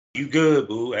You good,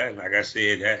 boo. Like I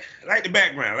said, I like the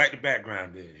background. I like the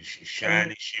background there.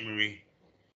 Shiny, shimmery.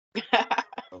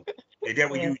 Oh, is that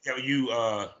what Yeah.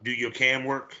 you do your cam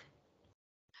work?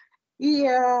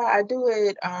 Yeah, I do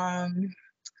it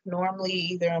normally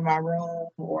either in my room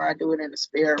or I do it in the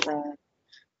spare room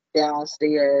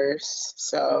downstairs.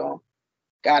 So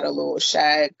got a little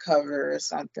shag cover or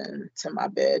something to my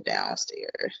bed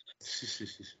downstairs.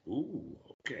 Ooh,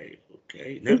 okay,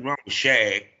 okay. Nothing wrong with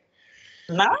shag.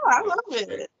 No, Nothing I wrong with love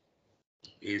shag. it.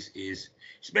 Is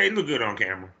it's made look good on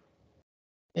camera.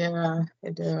 Yeah,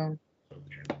 it do.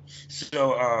 Okay.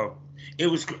 So it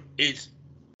was it's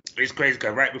crazy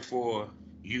because right before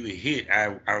you hit,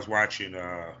 I was watching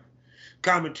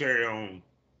commentary on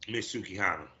Miss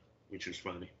Sukihana, which was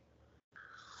funny,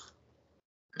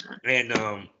 and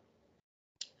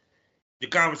the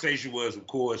conversation was, of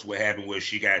course, what happened was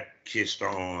she got kissed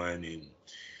on, and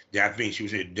I think she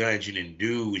was in a dungeon, and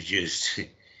dude was just,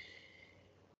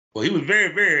 well, he was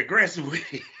very, very aggressive with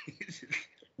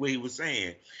what he was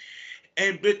saying.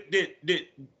 And but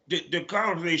the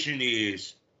conversation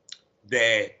is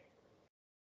that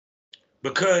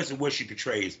because of what she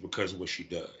portrays, because of what she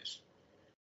does,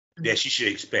 that she should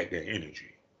expect that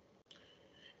energy.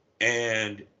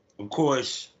 And of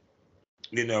course,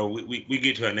 we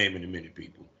get to her name in a minute,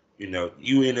 people.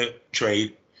 You in a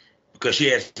trade because she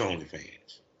has OnlyFans.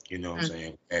 You know what I'm Mm.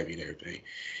 saying? Have you and everything.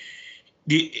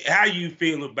 How you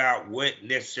feel about what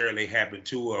necessarily happened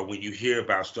to her when you hear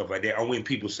about stuff like that, or when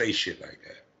people say shit like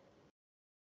that?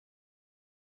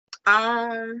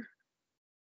 Um,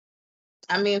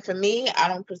 I mean, for me, I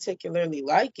don't particularly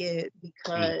like it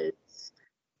Mm, because,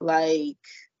 like,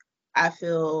 I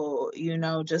feel,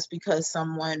 just because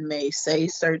someone may say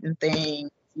certain things,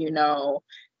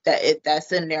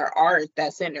 that's in their art,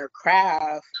 that's in their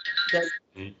craft, doesn't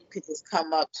mm, you could just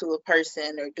come up to a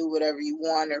person or do whatever you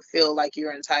want or feel like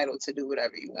you're entitled to do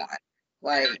whatever you want.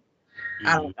 Like,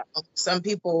 I mm. don't know. Some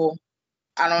people,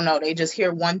 I don't know, they just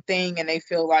hear one thing and they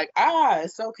feel like,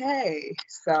 it's okay.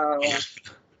 So,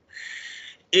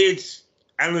 It's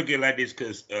I look at it like this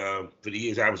because for the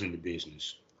years I was in the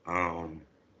business, um,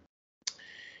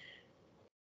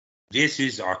 this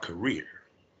is our career,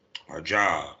 our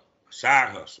job, side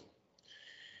hustle.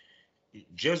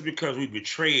 Just because we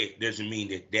betray it doesn't mean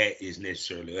that that is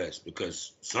necessarily us.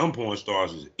 Because some porn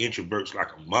stars is introverts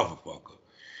like a motherfucker,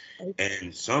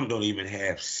 and some don't even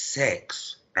have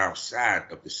sex outside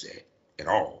of the set at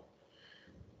all.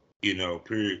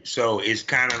 Period. So it's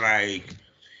kind of like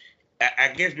I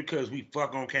guess because we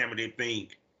fuck on camera, they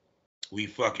think we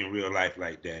fuck in real life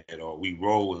like that, or we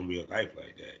roll in real life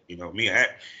like that. Me, I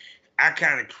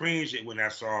kind of cringed it when I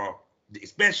saw,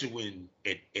 especially when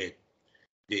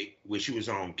when she was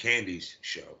on Candy's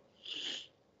show,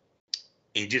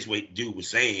 and just what dude was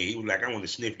saying, he was like, "I want to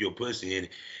sniff your pussy," and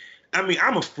I mean,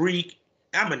 I'm a freak,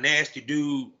 I'm a nasty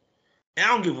dude, and I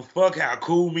don't give a fuck how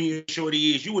cool me and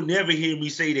Shorty is. You will never hear me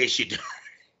say that shit.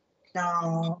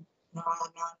 no, no, no,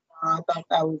 no. I thought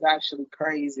that was actually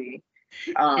crazy.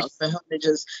 For him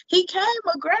to he came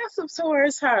aggressive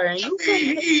towards her, and I you couldn't.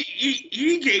 mean,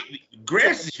 he gave me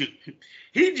aggressive.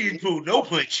 He just pulled no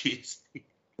punches.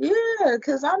 Yeah,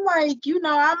 because I'm like,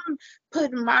 I'm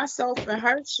putting myself in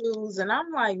her shoes, and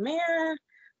I'm like, man,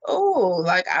 oh,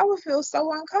 like I would feel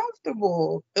so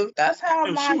uncomfortable if that's how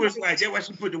So she my was like, like, that's why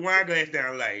she put the wine glass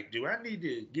down. Like, do I need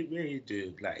to get ready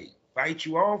to like fight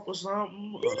you off or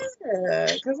something?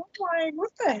 yeah, because I'm like,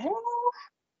 what the hell?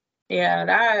 Yeah,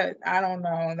 that I don't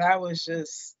know. That was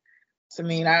just to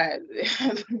me, I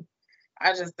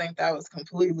I just think that was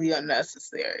completely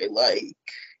unnecessary. Like,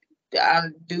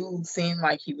 dude seemed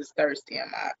like he was thirsty, in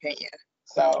my opinion.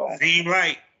 So Seemed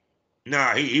like,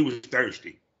 nah, he was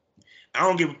thirsty. I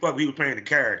don't give a fuck if he was playing the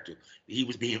character. He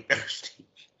was being thirsty.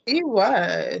 he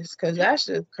was, because that's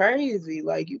just crazy.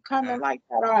 Like, you Uh, coming like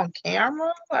that on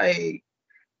camera? Like,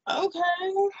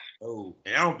 okay. oh,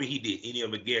 and I don't think he did any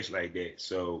other guests like that.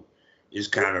 So it's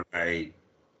kind of like,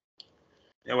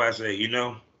 that's why I say,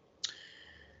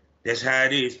 that's how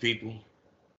it is, people.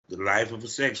 The life of a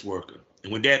sex worker.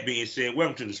 And with that being said,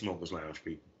 welcome to the Smokers Lounge,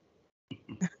 people.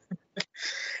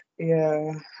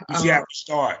 Yeah. You see how we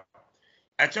start.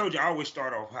 I told you I always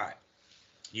start off hot,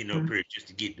 period, just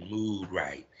to get the mood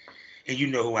right. And you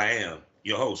know who I am,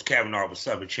 your host, Kavanaugh the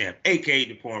Southern Champ, aka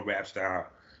the Porn Rap Star.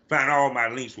 Find all my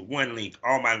links with one link,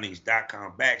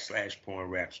 allmylinks.com/porn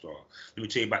rap star. Let me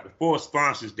tell you about the four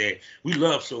sponsors that we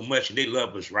love so much and they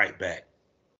love us right back.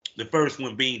 The first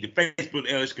one being the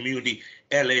Facebook LS community,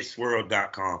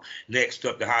 lsworld.com. Next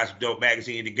up, the hottest dope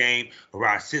magazine in the game,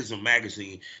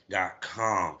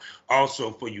 horizonmagazine.com.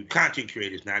 Also, for you content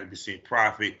creators, 90%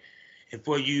 profit. And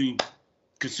for you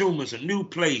consumers a new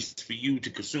place for you to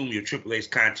consume your Triple X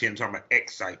content. I'm talking about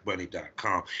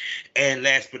excitebunny.com. And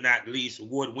last but not least,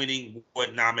 award-winning,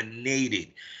 award-nominated.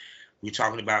 We're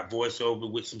talking about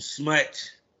voiceover with some smut,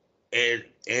 and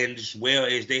as well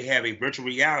as they have a virtual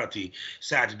reality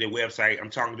side to their website. I'm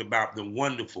talking about the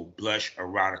wonderful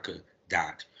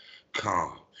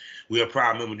blusherotica.com. We are a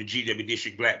proud member of the GW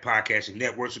District Black Podcasting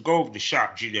Network. So go over to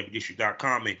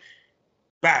shopgwdistrict.com and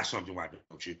buy something, why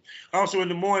don't you? Also in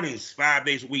the mornings, 5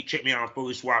 days a week, check me out on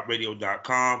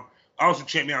fullyswapradio.com. Also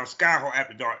check me out on Skyhawk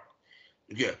After Dark.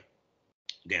 Yeah.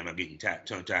 Damn, I'm getting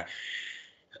tongue-tied.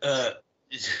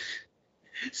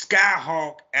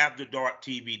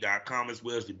 SkyhawkAfterDarkTV.com, as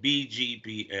well as the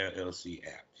BGPLLC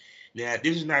app. Now,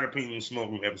 this is not a premium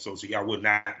smoke room episode, so y'all will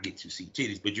not get to see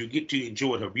titties, but you get to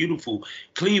enjoy her beautiful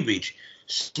cleavage,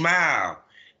 smile,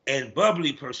 and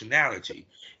bubbly personality,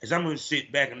 as I'm going to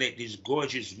sit back and let this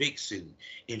gorgeous vixen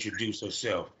introduce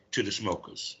herself to the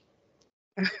smokers.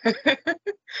 Well,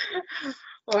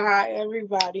 hi,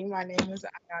 everybody. My name is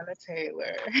Ayanna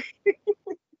Taylor.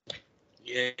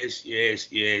 Yes.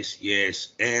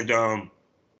 And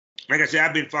like I said,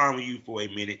 I've been following you for a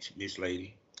minute, Miss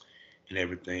Lady, and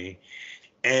everything.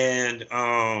 And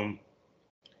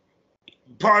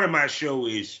part of my show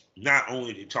is not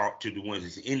only to talk to the ones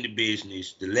that's in the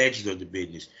business, the legends of the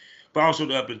business, but also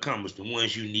the up-and-comers, the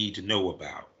ones you need to know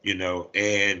about, you know.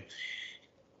 And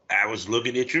I was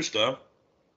looking at your stuff,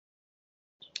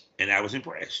 and I was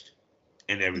impressed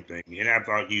and everything. And I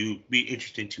thought you'd be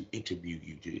interesting to interview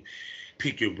you, to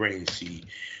pick your brain and see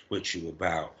what you're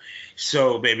about.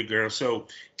 So, baby girl, so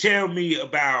tell me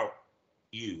about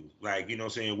you. Like, you know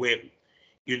what I'm saying? Where,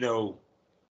 you know,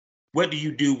 what do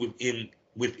you do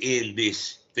within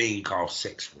this thing called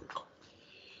sex work?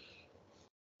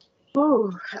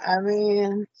 Ooh, I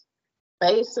mean,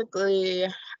 basically,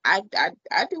 I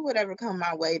do whatever come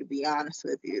my way, to be honest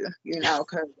with you, you know,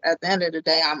 because at the end of the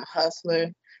day, I'm a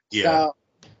hustler. Yeah. So,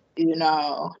 you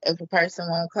know, if a person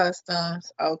want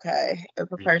customs, okay.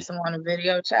 If a person want a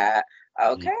video chat,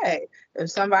 okay. If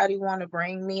somebody want to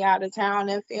bring me out of town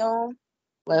and film,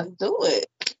 let's do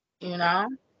it. You know,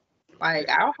 like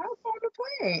I'll hop on the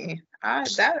plane. I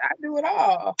do it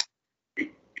all.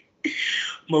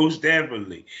 Most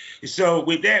definitely. So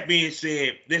with that being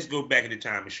said, let's go back in the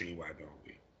time machine, why don't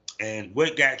we? And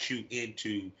what got you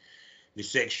into the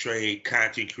sex trade,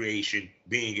 content creation,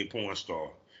 being a porn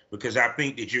star? Because I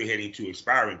think that you're heading to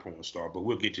aspiring porn star, but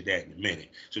we'll get to that in a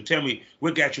minute. So tell me,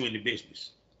 what got you in the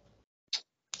business?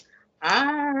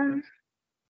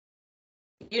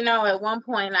 You know, at one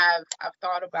point I've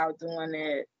thought about doing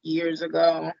it years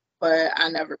ago, but I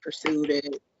never pursued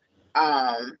it.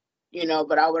 You know,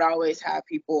 but I would always have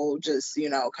people just, you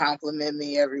know, compliment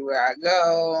me everywhere I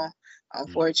go.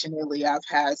 Unfortunately, I've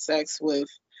had sex with,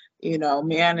 you know,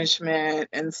 management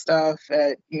and stuff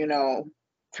at, you know,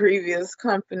 previous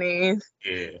companies.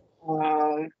 Yeah.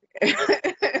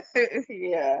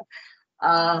 Yeah.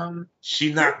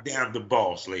 She knocked down the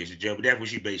boss, ladies and gentlemen. That's what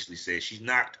she basically said. She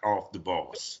knocked off the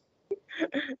boss.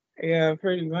 Yeah,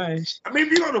 pretty much. I mean,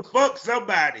 if you're gonna fuck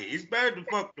somebody, it's better to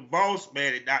fuck the boss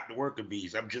man and not the worker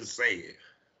bees. I'm just saying.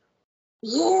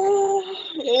 Yeah.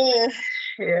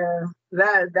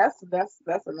 That's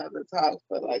another talk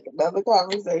for like another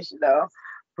conversation though.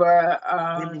 But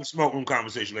premium smoke room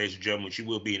conversation, ladies and gentlemen. She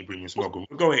will be in the premium smoke room.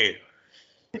 Go ahead.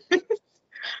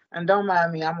 And don't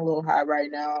mind me, I'm a little high right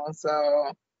now,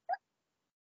 so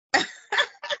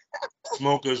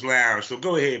Smokers Lounge. So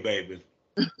go ahead, baby.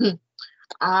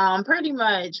 Pretty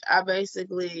much I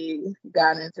basically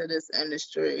got into this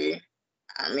industry.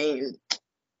 I mean,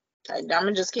 I'm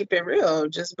gonna just keep it real,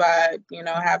 just by, you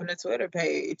know, having a Twitter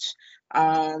page.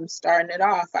 Starting it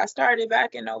off. I started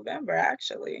back in November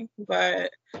actually,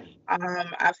 but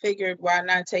I figured why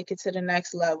not take it to the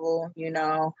next level, you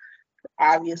know.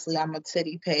 Obviously I'm a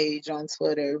titty page on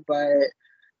Twitter, but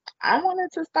I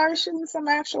wanted to start shooting some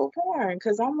actual porn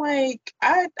because I'm like,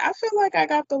 I feel like I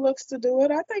got the looks to do it.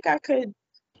 I think I could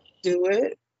do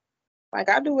it. Like,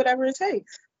 I do whatever it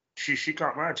takes. She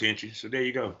caught my attention, so there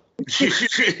you go. She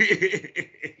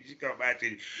caught my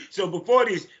attention. So before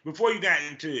you got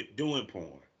into doing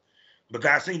porn, because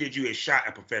I seen that you had shot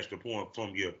a professional porn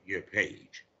from your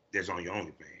page that's on your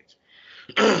OnlyFans.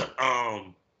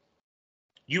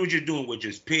 You were just doing with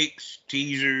just pics,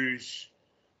 teasers.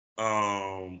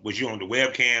 Was you on the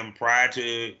webcam prior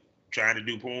to trying to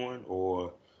do porn,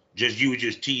 or you were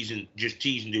just teasing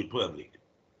the public?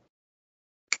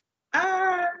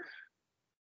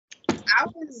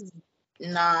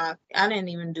 I didn't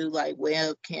even do like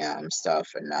webcam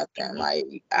stuff or nothing.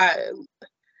 Like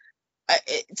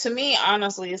to me,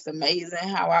 honestly, it's amazing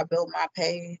how I built my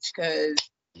page because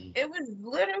it was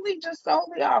literally just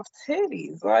solely off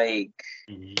titties. Like,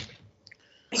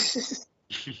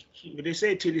 But they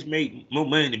say titties make more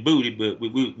money than booty, but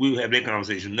we'll have that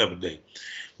conversation another day.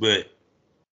 But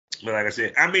like I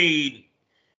said, I mean,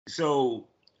 so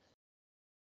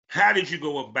how did you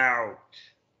go about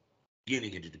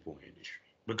getting into the porn industry?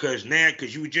 Because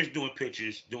you were just doing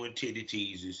pictures, doing titty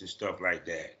teasers and stuff like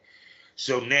that.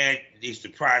 So now it's the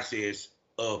process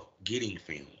of getting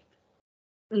filmed,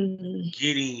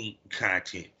 getting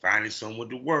content, finding someone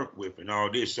to work with, and all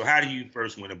this. So how do you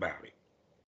first went about it?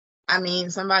 I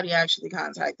mean, somebody actually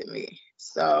contacted me.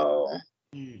 So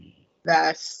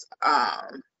that's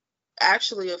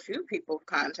actually a few people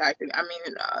contacted. I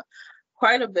mean,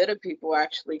 quite a bit of people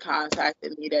actually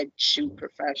contacted me that shoot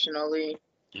professionally.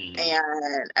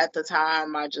 And at the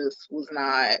time, I just was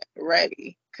not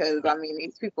ready because, I mean,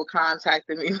 these people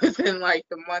contacted me within like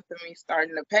the month of me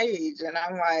starting the page. And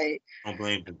I'm like, don't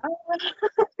blame them.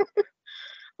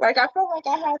 Like, I felt like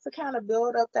I had to kind of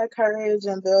build up that courage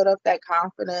and build up that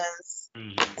confidence.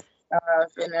 And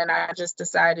then I just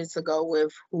decided to go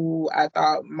with who I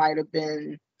thought might have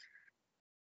been,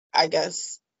 I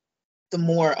guess, the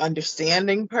more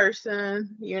understanding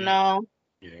person, you know?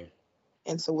 Yeah.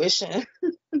 Intuition.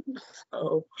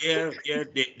 So. Yeah.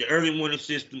 The early warning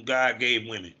system God gave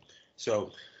women.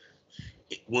 So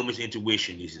women's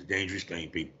intuition is a dangerous thing,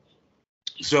 people.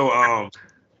 So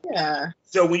yeah.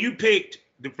 So when you picked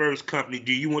the first company,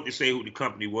 do you want to say who the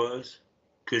company was?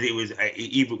 Because it was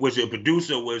either was it a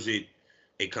producer or was it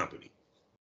a company?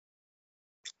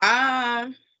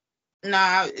 No,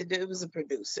 it was a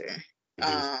producer.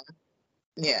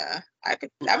 Yeah, I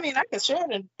could share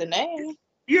the name.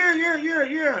 Yeah.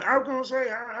 I was gonna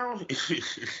say I don't.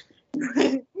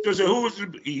 So who was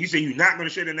you say you're not gonna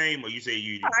share the name, or you say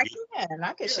you?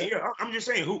 I can share. Yeah, I'm just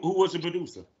saying who was the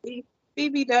producer?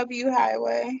 BBW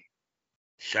Highway.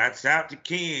 Shouts out to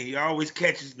Ken. He always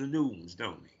catches the news,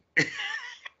 don't he?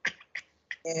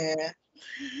 Yeah.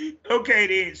 Okay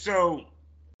then. So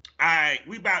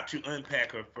we about to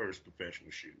unpack her first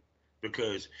professional shoot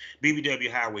because BBW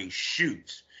Highway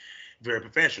shoots very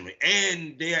professionally,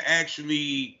 and they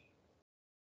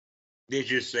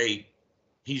just say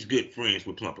he's good friends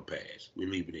with Plumper Pass. We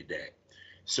leave it at that.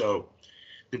 So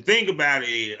the thing about it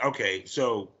is, okay,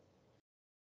 so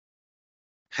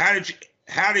how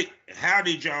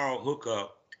did y'all hook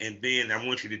up? And then I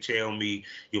want you to tell me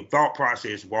your thought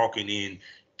process walking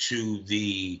into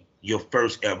your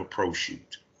first ever pro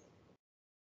shoot.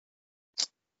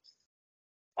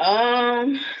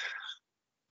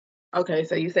 Okay,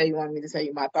 so you say you want me to tell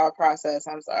you my thought process.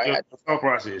 I'm sorry. Thought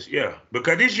process, yeah.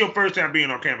 Because this is your first time being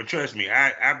on camera. Trust me,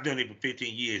 I've done it for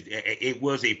 15 years. It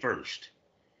was a first.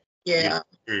 Yeah.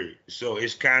 So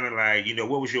it's kind of like,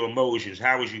 what was your emotions?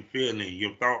 How was you feeling?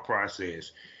 Your thought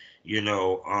process,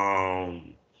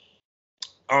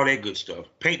 all that good stuff.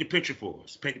 Paint the picture for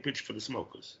us. Paint the picture for the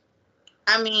smokers.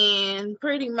 I mean,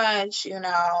 pretty much,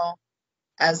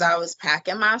 as I was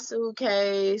packing my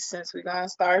suitcase, since we're gonna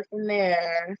start from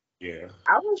there. Yeah.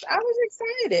 I was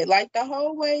excited, like the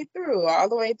whole way through, all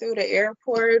the way through the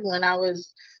airport when I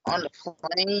was on the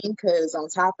plane, because on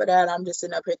top of that, I'm just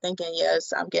sitting up here thinking,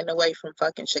 yes, I'm getting away from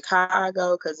fucking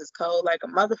Chicago because it's cold like a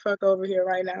motherfucker over here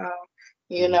right now,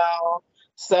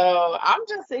 So I'm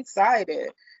just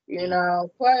excited,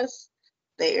 Plus,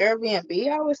 the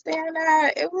Airbnb I was staying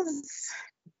at, it was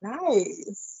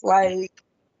nice. Like,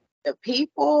 the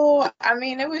people, I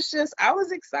mean, it was just, I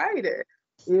was excited,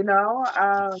 and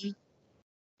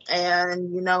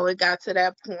it got to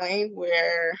that point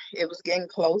where it was getting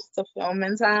close to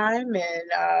filming time,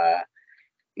 and I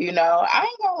ain't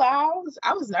gonna lie,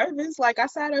 I was nervous. Like, I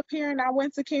sat up here and I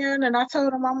went to Karen and I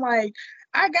told him, I'm like,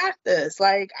 I got this,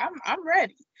 like, I'm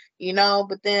ready,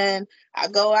 but then I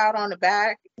go out on the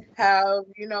back, have a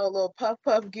little puff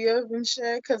give and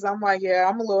shit, because I'm like, yeah,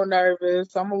 I'm a little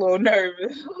nervous.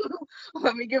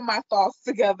 Let me get my thoughts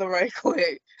together right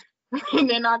quick. And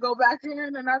then I go back in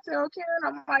and I tell Karen,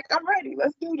 I'm like, I'm ready,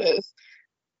 let's do this.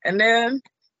 And then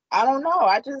I don't know,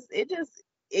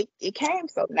 it came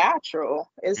so natural.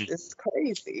 It's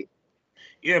crazy.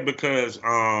 Yeah, because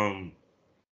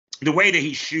the way that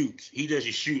he shoots, he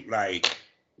doesn't shoot like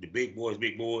the big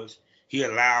boys. He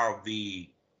allowed the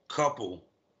couple,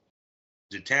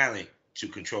 the talent, to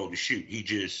control the shoot. He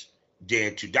just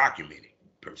dared to document it,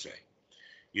 per se.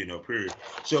 Period.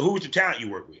 So who's the talent you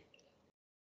work with?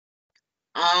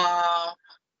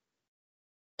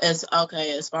 It's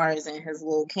okay as far as in his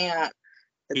little camp.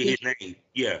 His name,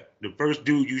 yeah, the first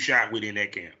dude you shot with in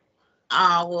that camp.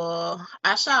 Well,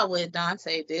 I shot with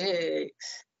Dante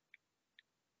Diggs.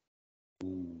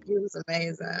 Ooh. He was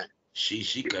amazing.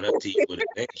 She cut her teeth with a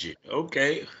lecture.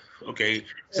 Okay.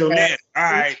 So now, all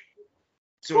right.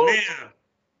 So now,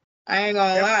 I ain't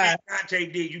gonna lie. Dante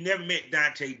Diggs. You never met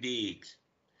Dante Diggs.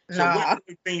 So Nah. what are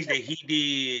the things that he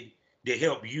did to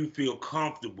help you feel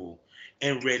comfortable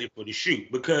and ready for the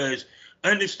shoot? Because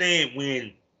understand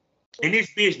when in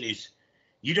this business,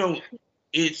 you don't.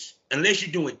 It's unless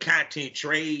you're doing content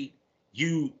trade,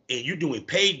 you're doing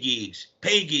paid gigs.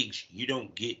 Paid gigs, you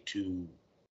don't get to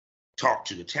talk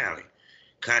to the talent.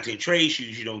 Content trade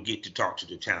shoes, you don't get to talk to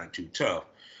the talent too tough.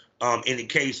 In the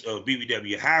case of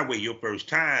BBW Highway, your first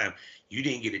time, you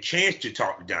didn't get a chance to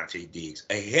talk to Dante Diggs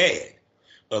ahead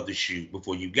of the shoot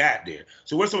before you got there.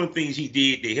 So what's some of the things he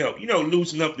did to help,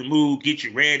 loosen up the mood, get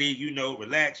you ready,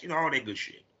 relax, all that good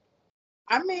shit?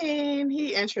 I mean,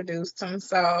 he introduced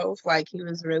himself, like he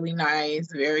was really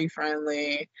nice, very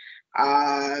friendly.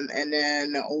 And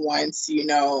then once,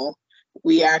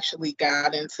 we actually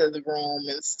got into the room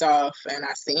and stuff, and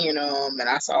I seen him and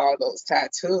I saw all those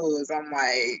tattoos, I'm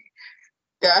like,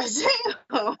 God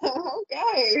damn,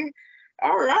 okay.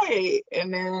 All right.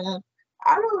 And then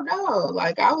I don't know,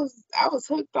 like I was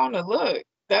hooked on the look.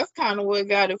 That's kind of what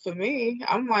got it for me.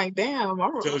 I'm like, damn,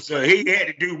 So he had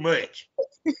to do much.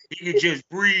 He could just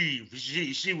breathe.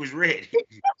 She was ready.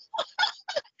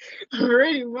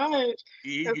 pretty much.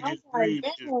 He Cause could I'm just like, breathe,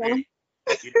 just damn. ready.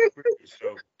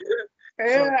 So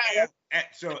Yeah.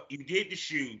 so you did the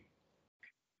shoot.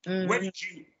 What Mm. did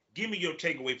you give me your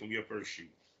takeaway from your first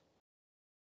shoot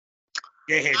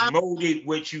that has molded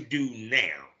what you do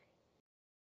now?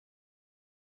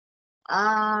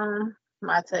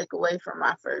 My takeaway from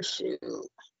my first shoot.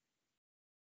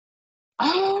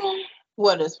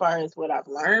 What, as far as what I've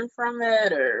learned from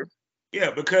it, or Yeah,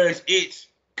 because see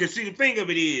the thing of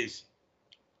it is,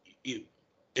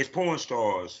 it's porn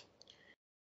stars.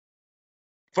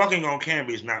 Fucking on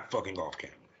camera is not fucking off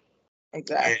camera.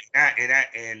 exactly.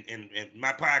 And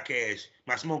my podcast,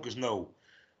 my smokers know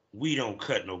we don't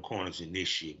cut no corners in this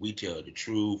shit. We tell the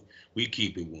truth. We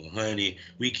keep it 100.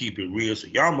 We keep it real, so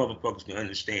y'all motherfuckers can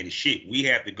understand the shit we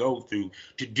have to go through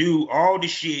to do all the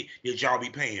shit that y'all be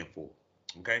paying for.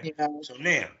 Okay. Yeah. So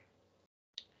now,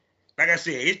 like I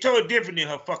said, it's totally different than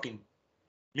her fucking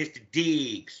Mr.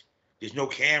 Diggs. There's no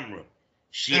camera.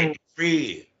 She at the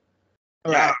crib.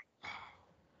 Right. Y'all,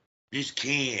 this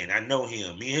Ken, I know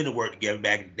him. Me and him worked together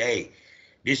back in the day.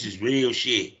 This is real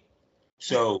shit.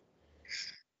 So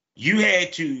you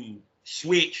had to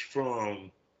switch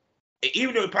from,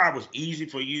 even though it probably was easy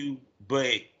for you,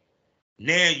 but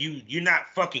now you're not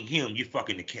fucking him, you're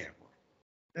fucking the camera.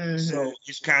 Mm-hmm. So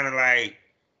it's kind of like,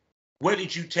 what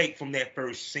did you take from that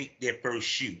first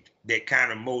shoot that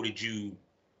kind of molded you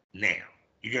now?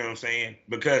 You get what I'm saying?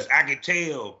 Because I can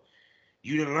tell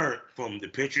you done learned from the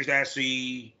pictures I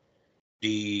see,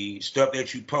 the stuff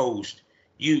that you post.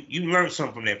 You learned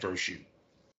something from that first shoot.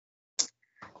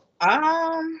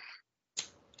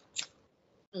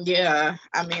 Yeah,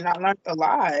 I mean, I learned a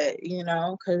lot,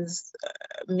 because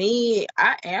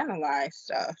I analyze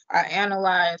stuff. I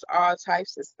analyze all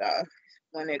types of stuff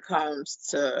when it comes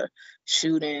to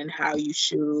shooting, how you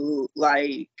shoot.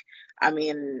 Like, I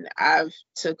mean, I've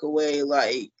took away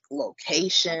like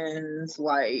locations,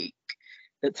 like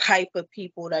the type of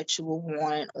people that you would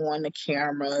want on the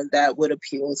camera that would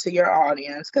appeal to your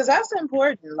audience, because that's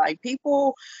important. Like,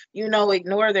 people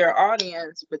ignore their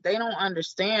audience, but they don't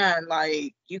understand,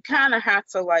 like, you kind of have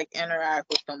to like interact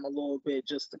with them a little bit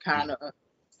just to kind of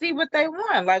see what they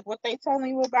want, like what they telling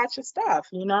you about your stuff.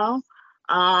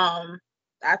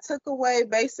 I took away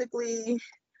basically,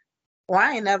 well,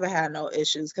 I ain't never had no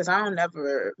issues because I don't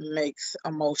never mix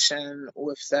emotion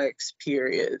with sex,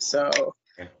 period. So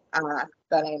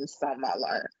that ain't something I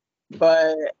learned.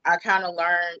 But I kind of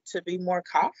learned to be more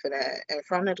confident in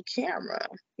front of the camera,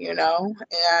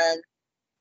 and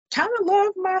kind of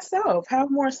love myself,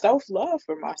 have more self-love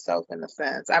for myself in a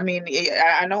sense. I mean,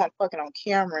 I know I'm fucking on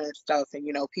camera and stuff, and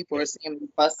people are seeing me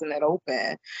busting it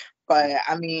open, but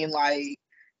I mean, like,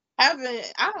 I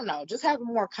don't know, just having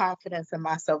more confidence in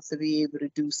myself to be able to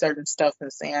do certain stuff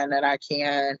and saying that I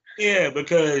can. Yeah,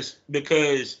 because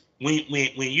when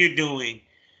you're doing,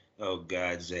 oh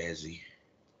God, Zazzy,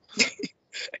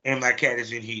 and my cat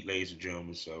is in heat, ladies and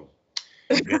gentlemen. So,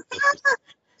 because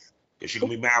she's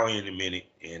gonna be mowing in a minute,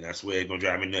 and I swear it's gonna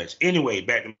drive me nuts. Anyway,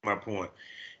 back to my point.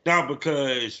 Now,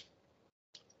 because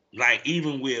like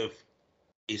even with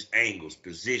its angles,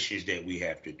 positions that we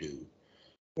have to do,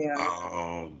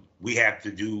 we have to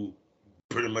do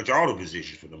pretty much all the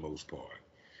positions for the most part.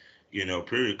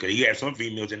 Period. Because you have some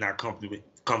females that are not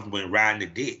comfortable in riding the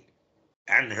dick.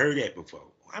 I hadn't heard that before.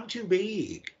 I'm too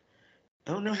big.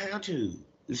 I don't know how to.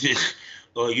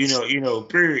 Or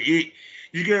period.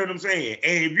 You get what I'm saying?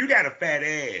 And if you got a fat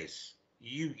ass,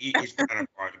 it's kind of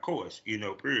hard, of course,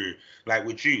 period. Like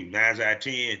with you, 9 out of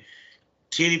 10,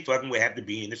 titty fucking would have to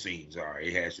be in the scenes. All right,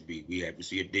 it has to be. We have to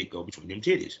see a dick go between them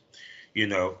titties,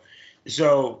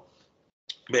 So,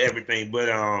 but everything. But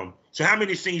so how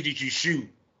many scenes did you shoot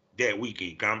that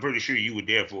weekend? 'Cause I'm pretty sure you were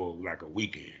there for like a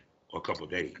weekend or a couple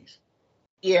of days.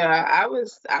 Yeah, I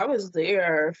was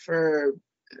there for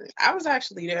I was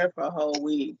actually there for a whole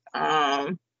week.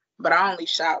 But I only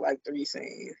shot like 3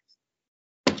 scenes.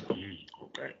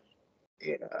 Okay.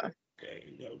 Yeah.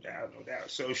 Okay, no doubt, no doubt.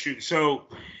 So shoot. So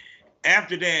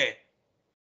after that,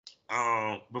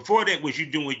 before that, was you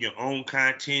doing your own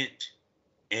content,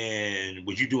 and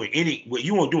was you doing any? Well,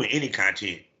 you weren't doing any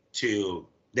content until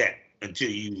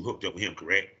you hooked up with him,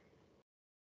 correct?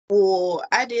 Well,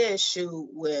 I did shoot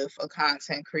with a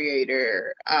content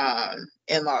creator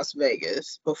in Las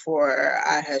Vegas before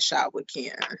I had shot with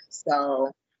Ken.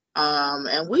 So,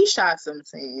 and we shot some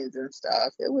scenes and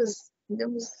stuff. It was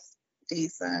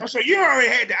decent. Oh, so you already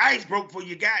had the ice broke before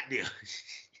you got there.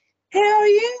 Hell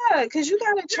yeah, because you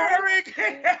gotta train.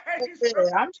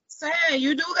 I'm just saying,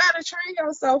 you do gotta train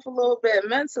yourself a little bit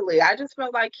mentally. I just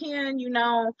felt like Ken,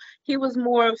 he was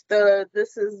more of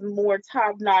this is more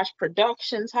top-notch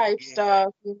production type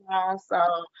stuff,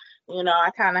 so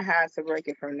I kind of had to break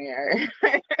it from there.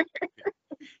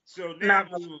 So now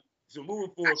moving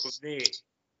forward from there,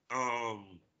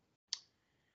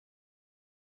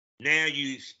 now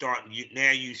you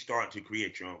start to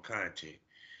create your own content.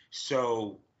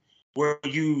 So do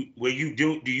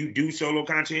you do solo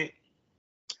content?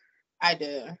 I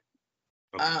do.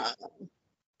 Okay.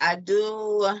 I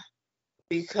do,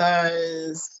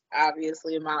 because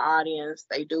obviously my audience,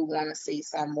 they do want to see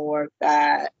some more of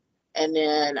that. And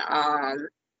then I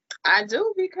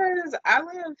do because I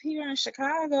live here in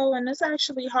Chicago, and it's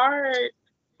actually hard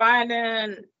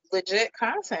finding legit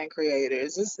content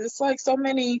creators. It's like so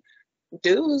many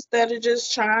dudes that are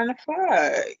just trying to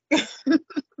fight.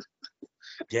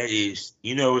 That is,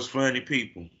 it's funny,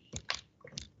 people.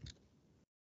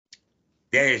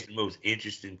 That is the most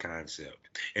interesting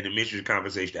concept and the mystery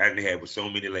conversation I didn't have with so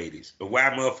many ladies. But why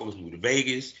motherfuckers move to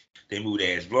Vegas, they move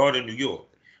to Florida, New York,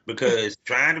 because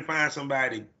trying to find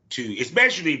somebody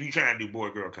especially if you're trying to do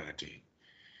boy-girl content,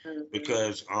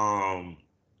 because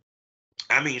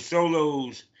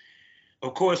solos,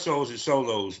 of course, solos are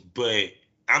solos, but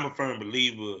I'm a firm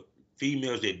believer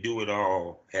females that do it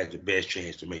all has the best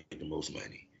chance to make the most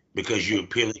money, because you're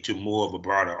appealing to more of a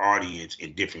broader audience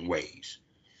in different ways.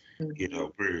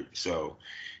 So,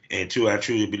 and two, I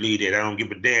truly believe that I don't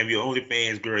give a damn. Your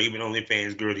OnlyFans girl, even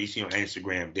OnlyFans girl that you see on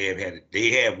Instagram,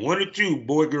 they have 1 or 2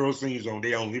 boy-girl scenes on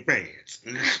their OnlyFans.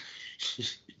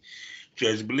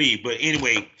 Just believe. But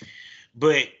anyway,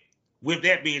 with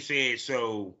that being said,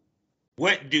 so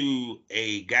what do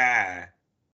a guy,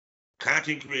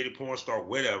 content creator, porn star,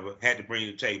 whatever, had to bring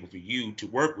to the table for you to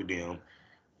work with them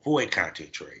for a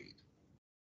content trade?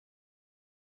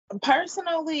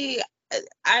 Personally,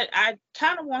 I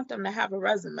kind of want them to have a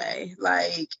resume,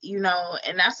 and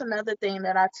that's another thing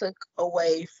that I took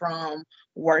away from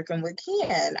working with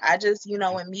Ken. I just,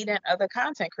 and meeting other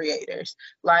content creators,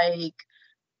 I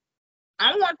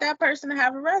want that person to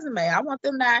have a resume. I want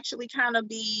them to actually kind of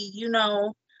be,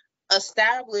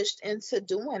 established into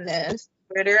doing this,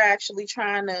 where they're actually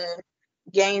trying to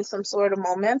gain some sort of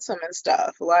momentum and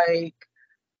stuff.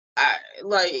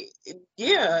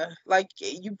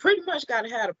 You pretty much gotta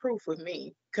have the proof with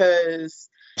me, because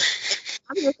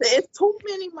it's too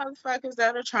many motherfuckers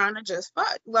that are trying to just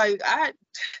fuck.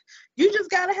 You just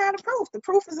gotta have the proof. The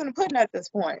proof is in the pudding at this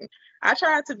point. I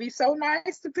tried to be so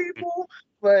nice to people,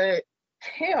 but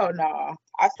hell no.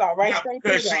 I saw straight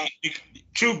through them.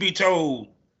 Truth be told,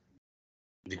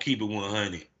 to keep it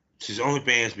 100, since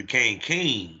OnlyFans became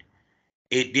king,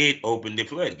 it did open the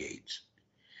floodgates.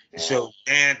 So,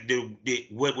 and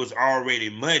what was already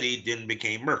muddy then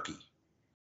became murky,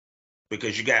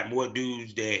 because you got more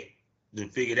dudes that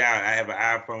figured out, I have an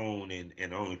iPhone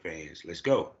and OnlyFans. Let's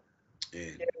go.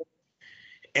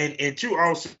 And two,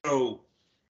 also,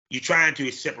 you're trying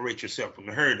to separate yourself from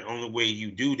the herd. The only way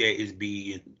you do that is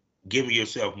giving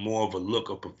yourself more of a look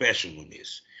of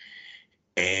professionalness.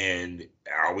 And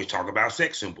I always talk about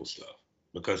sex symbol stuff,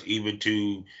 because even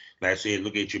to, like I said,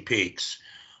 look at your pics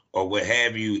or what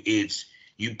have you, it's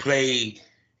you play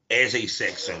as a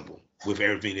sex symbol with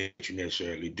everything that you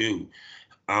necessarily do.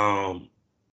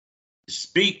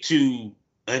 Speak to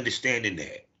understanding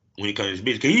that when it comes to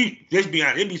business. Let's be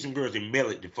honest, there be some girls that mail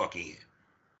it the fuck in.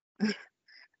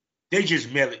 They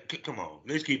just mail it. Come on,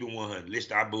 let's keep it 100. Let's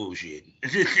stop bullshitting.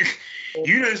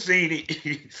 You done seen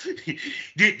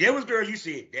it. There was girls you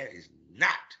said, that is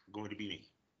not going to be me.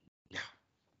 No.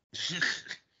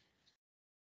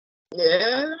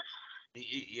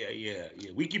 Yeah. Yeah.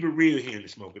 We keep it real here in the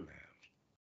Smoking Lounge.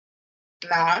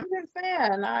 Nah, I'm just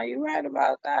saying. Nah, you're right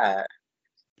about that.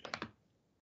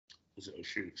 So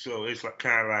shoot. So it's like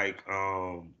kind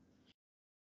of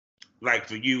like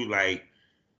for you, like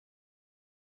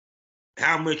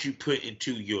how much you put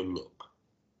into your look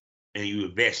and you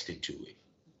invest into it.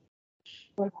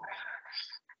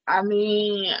 I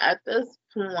mean, at this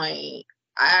point,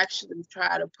 I actually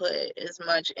try to put as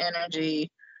much energy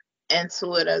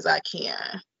into it as I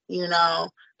can. You know,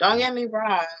 don't get me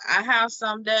wrong. I have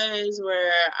some days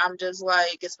where I'm just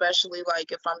like, especially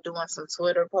like if I'm doing some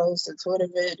Twitter posts or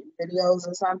Twitter videos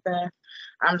or something,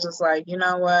 I'm just like, you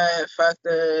know what? Fuck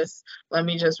this. Let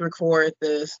me just record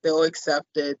this. They'll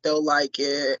accept it. They'll like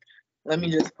it. Let me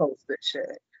just post this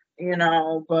shit. You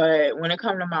know, but when it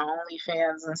comes to my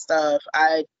OnlyFans and stuff,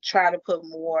 I try to put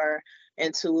more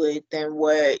into it than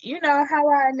what, you know, how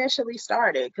I initially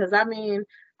started. Because I mean,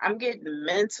 I'm getting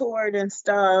mentored and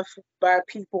stuff by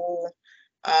people,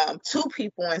 two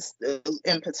people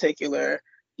in particular,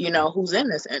 you know, who's in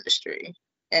this industry,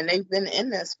 and they've been in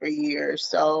this for years.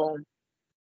 So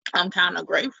I'm kind of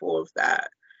grateful of that.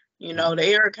 You know,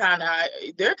 they're kind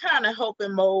of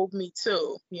helping mold me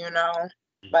too. You know,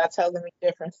 by telling me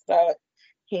different stuff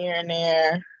here and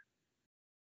there.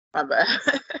 My bad.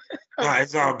 No,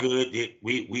 it's all good.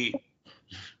 We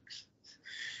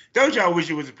don't y'all wish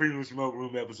it was a Premium Smoke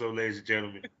Room episode, ladies and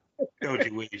gentlemen? Don't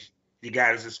you wish? You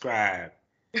gotta subscribe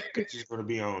because she's gonna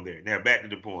be on there. Now back to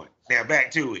the point. Now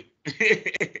back to it.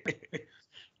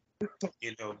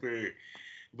 You know, period.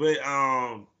 But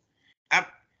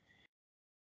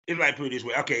if I put it this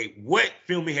way, okay, what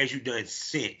filming has you done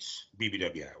since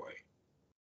BBW Highway?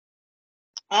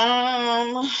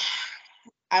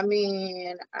 I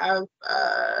mean, I've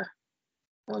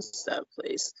what's that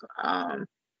place?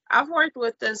 I've worked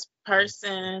with this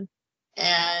person,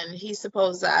 and he's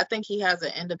supposed to, I think he has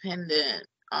an independent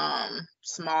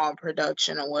small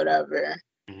production or whatever.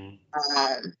 Mm-hmm.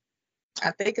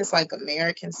 I think it's like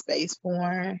American Space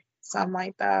Porn, something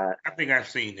like that. I think I've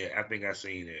seen that.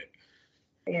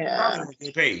 Yeah. Probably on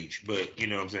their page, but you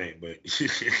know what I'm saying. But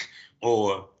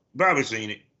or probably seen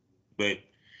it. But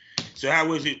so how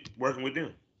was it working with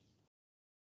them?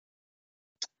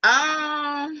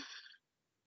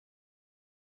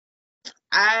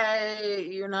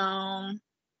 You know,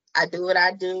 I do what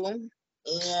I do, and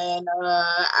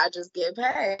I just get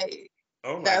paid.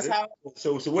 Oh my That's goodness.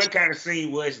 how. So what kind of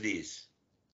scene was this?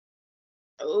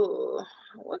 Oh,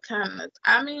 what kind of?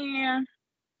 I mean,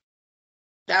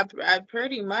 I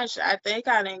pretty much. I think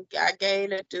I didn't. I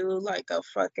gave a dude like a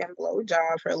fucking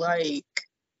blowjob for like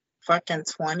fucking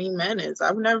 20 minutes.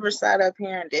 I've never sat up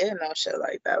here and did no shit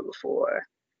like that before.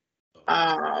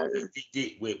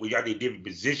 Wait, y'all did different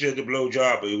positions of the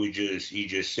blowjob, but it was just he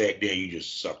just sat there and you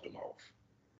just sucked him off.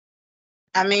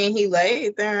 I mean, he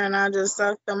laid there and I just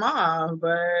sucked him off,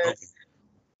 but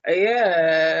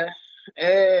okay.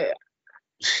 Yeah.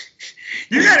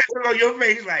 You got it on your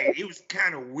face like it was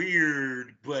kind of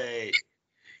weird, but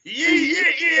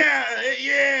yeah.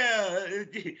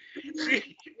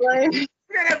 Like,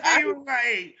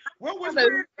 like, what was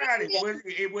weird about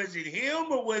it? Was it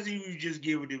him or was he just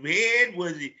giving him head?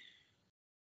 Was it?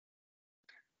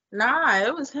 Nah,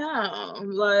 it was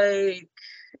him. Like,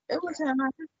 it was him.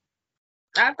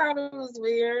 I thought it was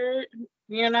weird,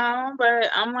 you know, but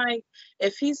I'm like,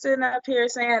 if he's sitting up here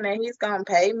saying that he's gonna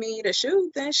pay me to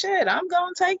shoot, then shit, I'm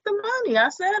gonna take the money. I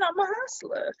said I'm a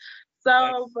hustler.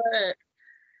 So, but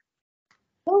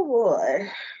oh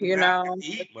boy, you know,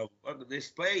 eat, motherfucker,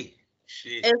 display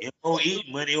shit.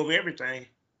 Eat money over everything.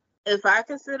 If I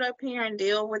could sit up here and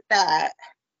deal with that,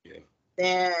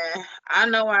 then I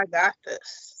know I got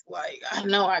this. Like, I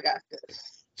know I got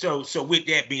this. So with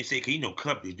that being said, cause you know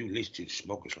companies do listen to the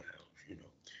Smokers Lounge, you know.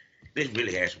 Let's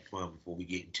really have some fun before we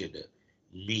get into the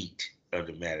meat of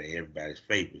the matter, everybody's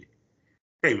favorite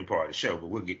part of the show, but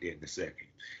we'll get there in a second.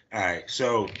 All right,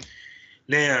 so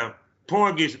now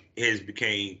porn has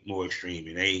became more extreme.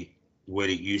 It ain't what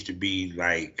it used to be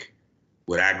like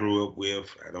what I grew up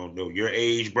with. I don't know your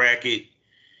age bracket,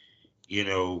 you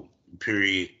know,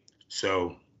 period.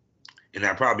 So, and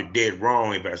I probably dead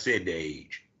wrong if I said the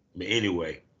age. But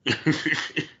anyway.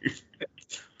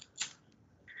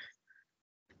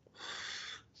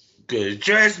 Cause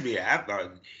trust me, I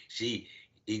thought she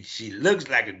looks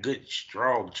like a good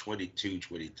strong 22,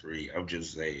 23. I'm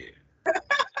just saying. But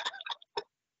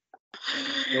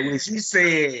when she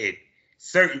said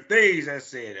certain things, I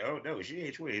said, "Oh no, she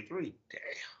ain't 23."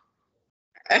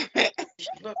 Damn. She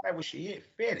look like when she hit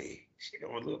 50. She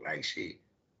don't look like she.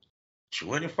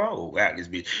 24. Wow, this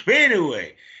bitch. But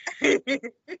anyway,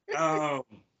 um,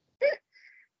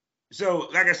 so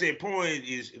like I said, porn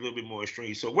is a little bit more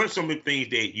extreme. So what's some of the things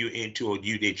that you're into or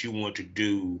that you want to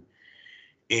do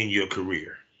in your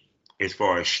career? As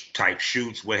far as type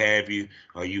shoots, what have you?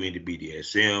 Are you into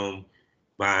BDSM,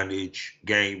 bondage,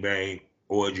 gangbang,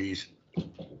 orgies?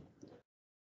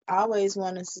 I always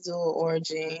wanted to do an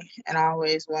orgy, and I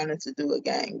always wanted to do a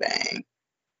gangbang.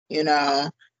 You know,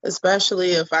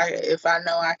 especially if I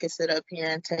know I could sit up here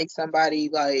and take somebody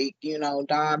like,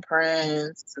 Don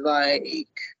Prince, like,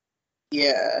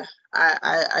 yeah,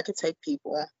 I could take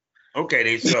people. Okay,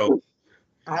 then so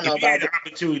I don't know if you had about the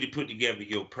opportunity to put together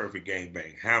your perfect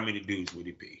gangbang, how many dudes would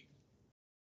it be?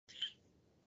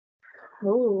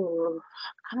 Oh,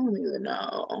 I don't even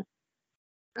know.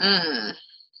 I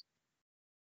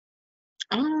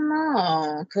don't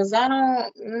know, cause I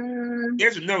don't.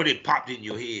 There's a number that popped in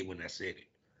your head when I said it.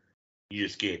 You're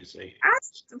just scared to say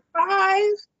it. 5.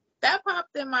 That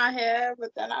popped in my head,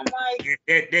 but then I'm like,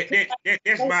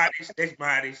 that's modest. That's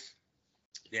modest.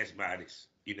 That's modest.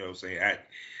 You know what I'm saying?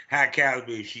 High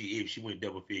caliber if she went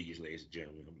double figures, ladies and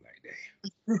gentlemen. I'm like,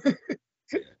 damn.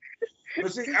 Yeah.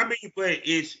 But see, I mean, but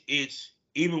it's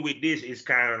even with this, it's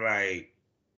kind of like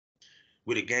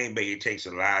with a gangbang, it takes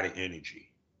a lot of energy,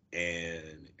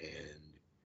 and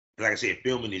like I said,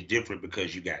 filming is different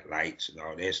because you got lights and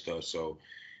all that stuff. So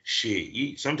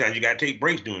shit, sometimes you gotta take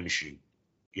breaks during the shoot,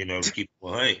 to keep it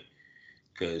 100.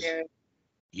 Cause yeah,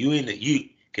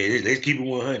 okay, let's keep it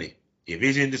 100. If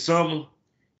it's in the summer,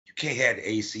 you can't have the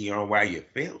AC on while you're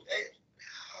filming.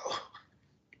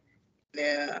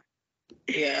 yeah,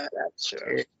 yeah, that's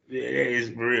true. Yeah, that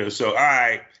is real. So all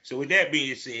right. So with that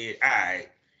being said, all right.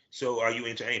 So are you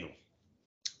into anal?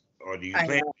 Or do you I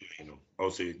plan know. to do anal?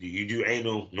 Also, do you do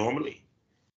anal normally?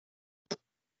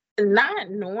 Not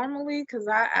normally, because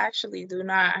I actually do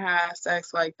not have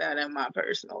sex like that in my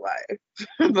personal life,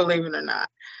 believe it or not.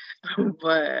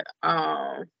 But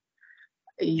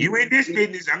You in this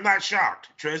business, I'm not shocked.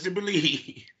 Trust and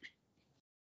believe.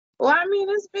 well, I mean,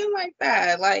 it's been like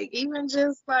that, like even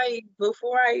just like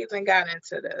before I even got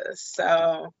into this.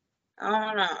 So I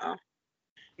don't know.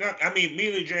 No, I mean,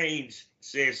 Mila James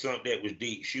said something that was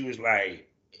deep. She was like,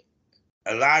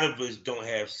 a lot of us don't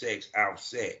have sex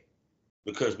offset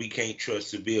because we can't trust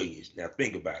civilians. Now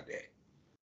think about that.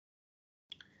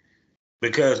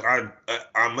 Because our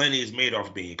money is made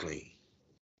off being clean.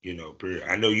 Period.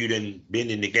 I know you didn't been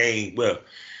in the game. Well,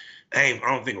 I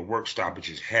don't think a work stoppage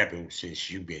has happened since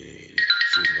you've been in it,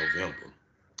 since November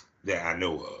that I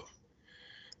know of.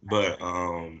 But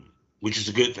which is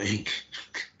a good thing.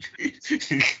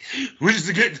 Which is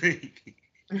a good thing.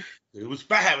 It was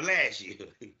 5 last year.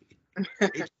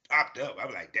 It popped up. I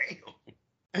was like, damn.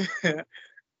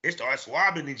 It started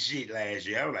swabbing and shit last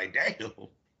year. I was like, damn.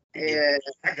 Yeah,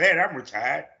 I'm glad I'm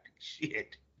retired.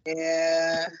 Shit.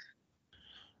 yeah,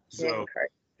 getting So,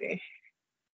 crazy.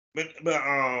 but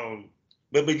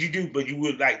you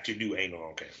would like to do anal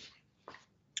on camera.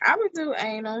 I would do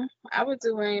anal. I would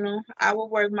do anal. I would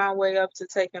work my way up to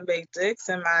taking big dicks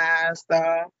in my ass,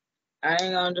 though. I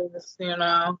ain't gonna just, so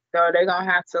they gonna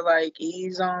have to like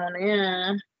ease on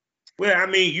in. Well, I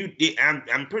mean, you did.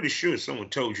 I'm pretty sure someone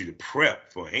told you to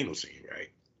prep for anal scene, right?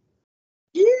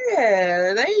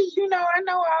 Yeah, I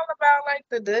know all about like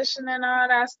the dishing and all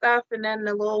that stuff, and then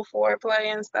the little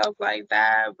foreplay and stuff like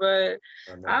that. But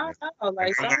I know. I don't know,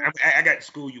 like I got to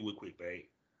school you real quick, babe.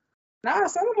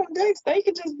 some of them dicks they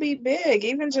could just be big,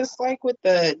 even just like with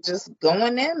the just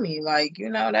going in me, like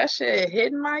that shit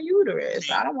hitting my uterus.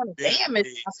 See, I don't want to damage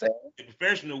myself. the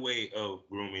professional way of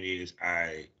grooming is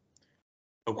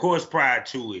of course, prior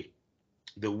to it,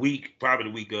 probably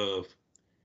the week of,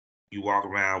 you walk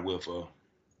around with a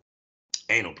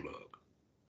anal plug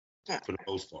for the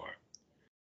most part.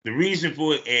 The reason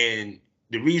for it is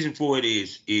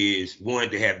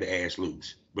one, to have the ass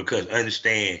loose, because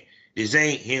understand, this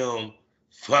ain't him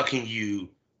fucking you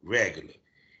regular.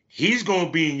 He's gonna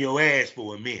be in your ass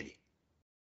for a minute.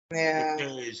 Yeah.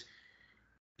 Because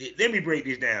let me break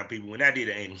this down, people. When I did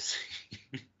an anal scene,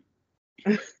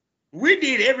 we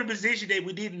did every position that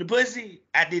we did in the pussy,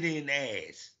 I did it in the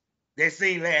ass. That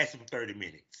scene lasted for 30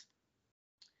 minutes.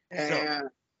 Yeah. So,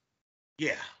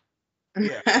 yeah.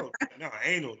 Yeah, no,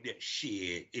 ain't no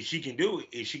shit. If she can do it,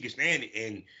 if she can stand it,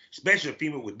 and especially a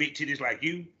female with big titties like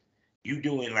you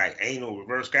doing like anal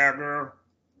reverse cowgirl,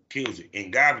 kills it.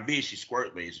 And God forbid she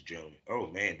squirt, ladies and gentlemen. Oh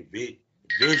man, the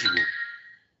visual.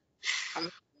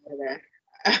 I'm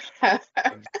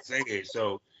I'm saying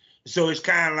so. So it's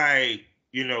kind of like,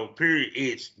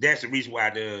 period. That's the reason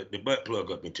why the butt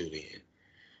plug up until then.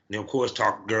 Now, of course,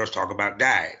 girls talk about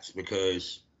diets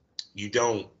because you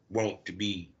don't want to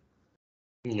be,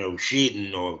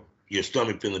 shitting or your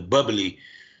stomach feeling bubbly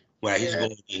while he's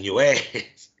going in your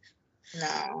ass.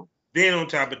 No. Then on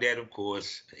top of that, of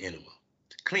course, enema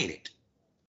to clean it.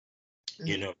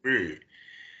 Period.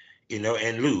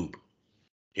 And lube.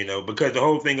 Because the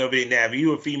whole thing of it now, if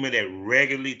you're a female that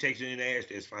regularly takes it in the ass,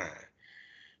 that's fine.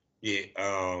 Yeah,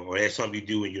 or that's something you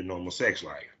do in your normal sex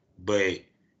life. But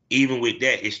even with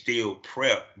that, it's still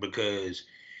prep because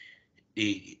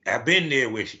I've been there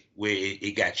where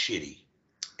it got shitty,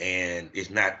 and it's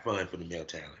not fun for the male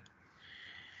talent.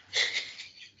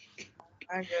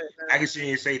 I can sit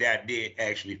here and say that I did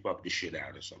actually fuck the shit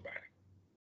out of somebody.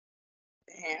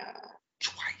 Damn.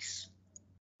 Twice.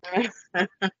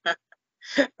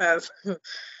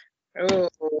 Oh,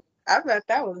 I bet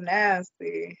that was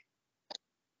nasty.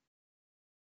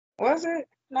 Was it?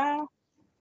 No.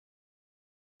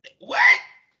 What?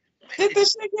 Did the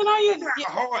shit get on you?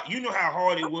 You know how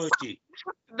hard it was to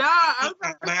I'm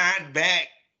my mind back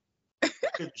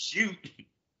to shoot.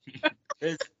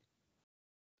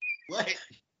 What?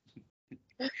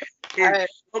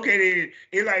 Okay, then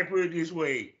it like put it this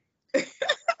way. I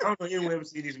don't know if anyone ever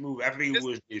seen this movie. I think it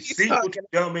was the sequel to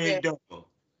Dumb and Dumber.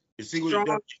 The sequel to Dumb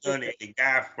and Dumber, the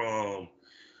guy from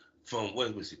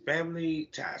what was it? Family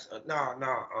Ties?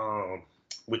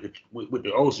 With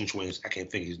the Olsen twins. I can't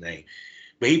think of his name,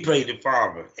 but he played the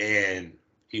father, and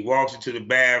he walks into the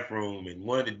bathroom, and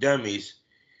one of the dummies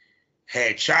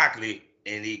had chocolate,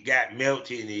 and it got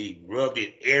melted, and he rubbed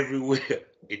it everywhere.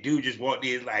 The dude just walked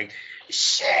in like,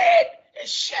 shit! There's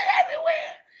shit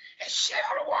everywhere! There's shit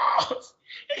on the walls!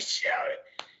 There's shit on it!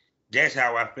 That's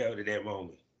how I felt at that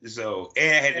moment. So,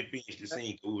 and I had to finish the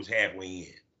scene because it was halfway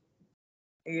in.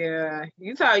 Yeah,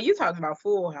 you talking about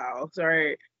Full House,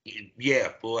 right? Yeah,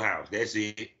 Full House. That's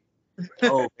it.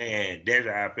 Oh man, that's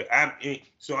how I feel.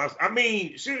 I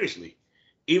mean, seriously,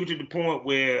 even to the point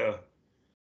where,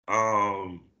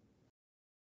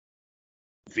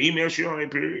 female shit on their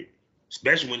period,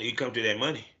 especially when it comes to that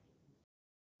money.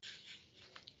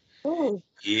 Ooh.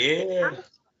 Yeah.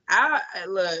 I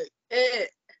look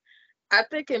it. I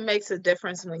think it makes a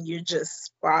difference when you're just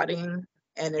spotting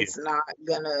and it's not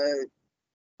gonna,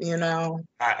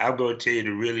 I'm gonna tell you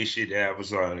the really shit that I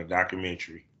was on in a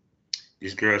documentary.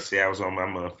 This girl said I was on my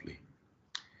monthly.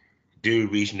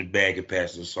 Dude reaching the bag and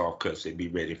passing a soft cut, said be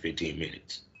ready in 15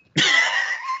 minutes.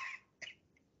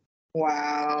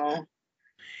 Wow.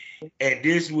 And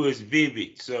this was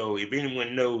Vivid. So if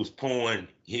anyone knows porn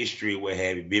history or what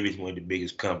have you, Vivid's one of the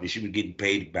biggest companies. She was getting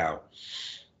paid about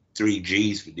 3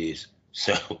 G's for this.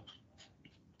 So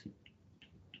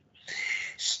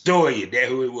Story, that's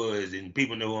who it was, and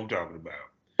people know who I'm talking about.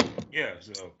 Yeah,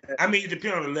 so I mean, it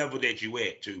depends on the level that you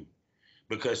at too.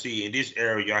 Because see, in this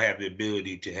era, y'all have the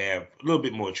ability to have a little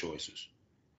bit more choices,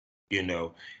 and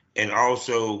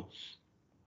also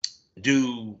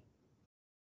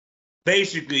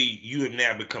basically you have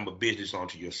now become a business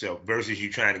onto yourself versus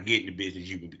you trying to get in the business,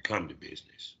 you can become the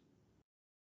business.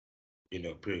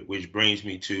 Which brings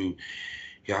me to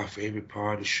y'all favorite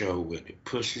part of the show where the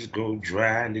pussies go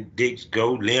dry and the dicks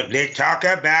go limp. Let's talk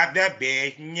about the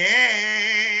business.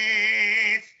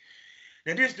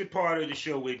 Now this is the part of the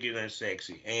show where it gets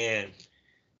unsexy, and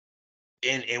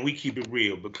we keep it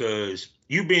real because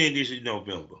you've been in this in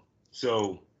November.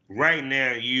 So right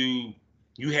now you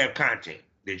have content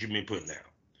that you've been putting out.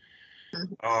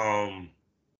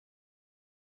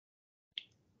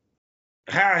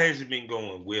 How has it been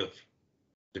going with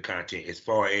the content as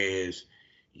far as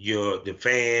the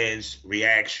fans'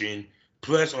 reaction,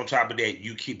 plus on top of that,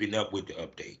 you keeping up with the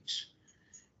updates,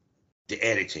 the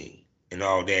editing, and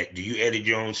all that? Do you edit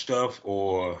your own stuff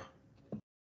or?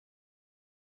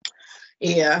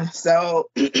 Yeah, so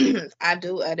I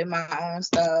do edit my own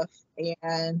stuff,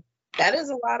 and that is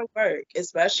a lot of work,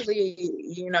 especially,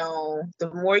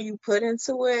 the more you put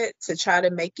into it to try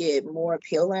to make it more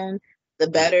appealing, the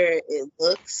better it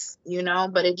looks,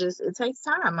 but it takes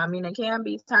time. I mean, it can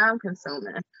be time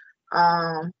consuming.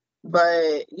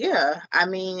 But yeah, I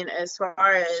mean, as far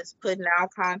as putting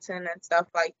out content and stuff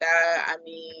like that, I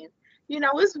mean,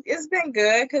 it's been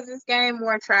good because it's gained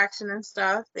more traction and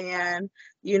stuff. And,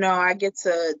 I get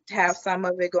to have some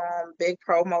of it go on big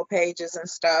promo pages and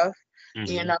stuff,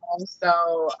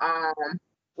 so,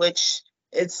 which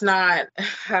it's not,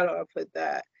 how do I put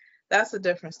that? That's a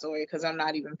different story because I'm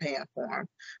not even paying for them.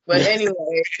 But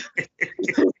anyway.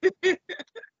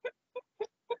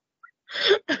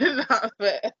 No,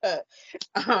 but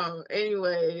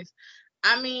anyways,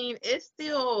 I mean, it's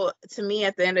still, to me,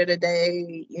 at the end of the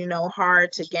day,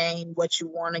 hard to gain what you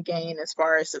want to gain as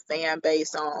far as the fan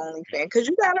base on OnlyFans, because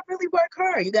you got to really work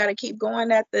hard. You got to keep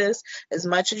going at this as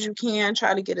much as you can,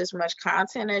 try to get as much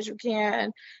content as you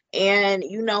can, and,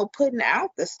 putting out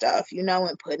the stuff,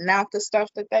 and putting out the stuff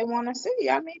that they want to see.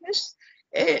 I mean,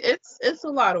 it's a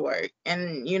lot of work,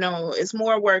 and it's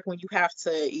more work when you have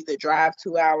to either drive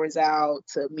 2 hours out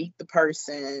to meet the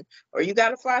person, or you got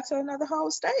to fly to another whole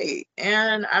state.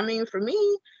 And I mean, for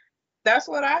me, that's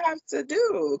what I have to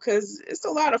do, because it's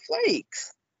a lot of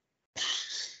flakes.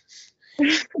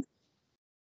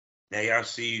 Now y'all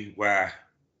see why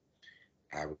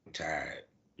I retired.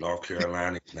 North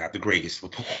Carolina is not the greatest for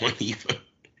porn either.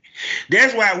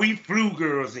 That's why we flew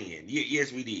girls in.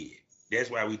 Yes, we did. That's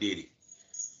why we did it.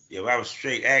 If I was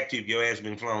straight active, your ass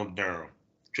been flown to Durham.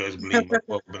 Trust believe my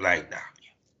folks be like, nah.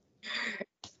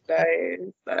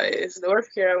 That is.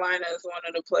 North Carolina is one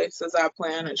of the places I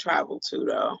plan to travel to,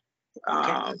 though.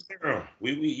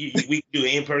 We do an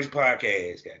in-person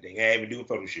podcast. Goddamn, I haven't do a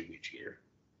photo shoot with you here.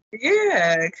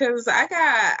 Yeah, because I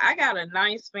got a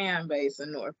nice fan base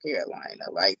in North Carolina.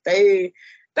 Like they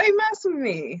mess with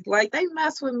me. Like they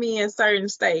mess with me in certain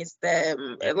states that,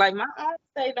 like, my own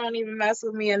state don't even mess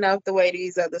with me enough the way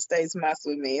these other states mess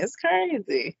with me. It's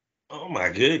crazy. Oh my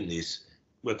goodness.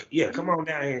 Look, yeah, come on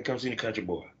down here and come see the country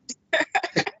boy.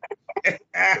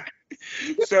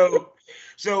 So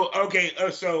okay.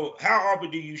 So how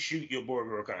often do you shoot your boy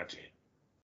girl content?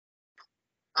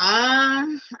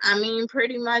 I mean,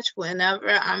 pretty much whenever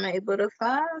I'm able to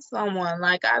find someone.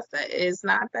 Like I said, it's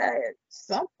not that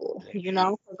simple,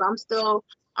 because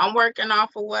I'm working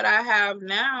off of what I have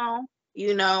now,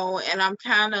 and I'm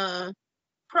kind of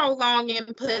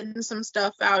prolonging putting some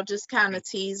stuff out, just kind of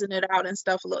teasing it out and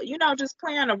stuff, a little, just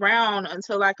playing around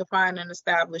until I could find an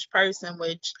established person,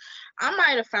 which I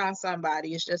might have found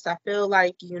somebody. It's just I feel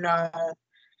like,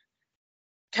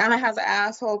 kind of has an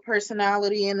asshole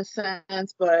personality in a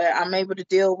sense, but I'm able to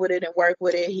deal with it and work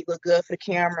with it. He look good for the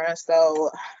camera,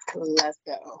 so let's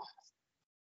go.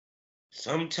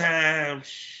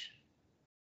 Sometimes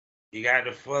you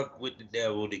gotta fuck with the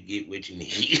devil to get what you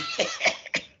need.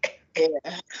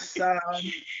 Yeah. So.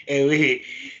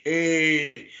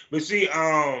 But see,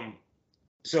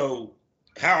 so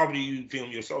how often do you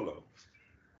film your solo?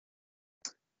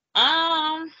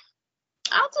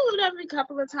 I'll do it every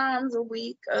couple of times a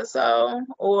week or so,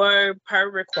 or per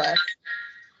request.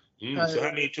 So how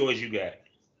many toys you got?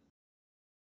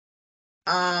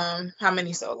 How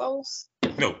many solos?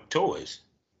 No, toys.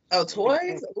 Oh,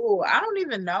 toys? Oh, I don't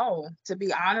even know, to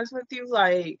be honest with you.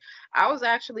 Like, I was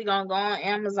actually gonna go on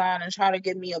Amazon and try to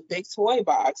get me a big toy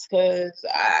box, because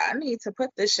I need to put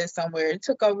this shit somewhere. It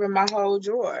took over my whole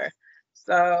drawer.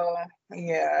 So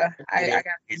yeah, I got.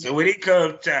 So when it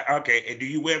comes to, okay, and do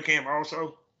you webcam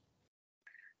also?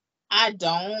 I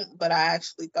don't, but I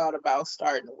actually thought about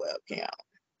starting a webcam.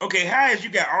 Okay, how is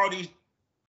you got all these?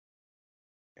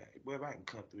 Well, if I can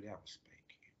come through that,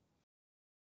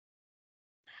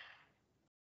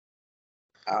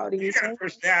 you got a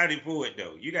personality for it,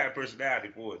 though. You got a personality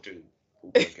for it too.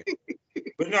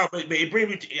 But no, but I'm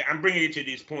bringing it to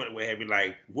this point where having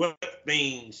like, what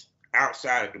things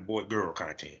outside of the boy girl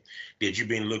content that you've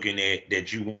been looking at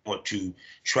that you want to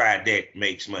try that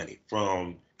makes money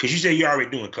from? Because you say you're already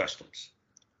doing customs,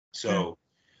 so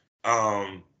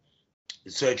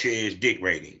such as dick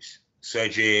ratings,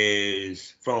 such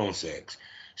as phone sex,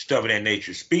 stuff of that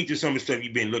nature. Speak to some of the stuff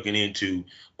you've been looking into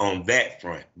on that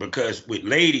front, because with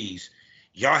ladies,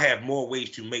 y'all have more ways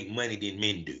to make money than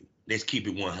men do. Let's keep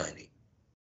it 100. Yeah.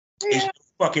 It's no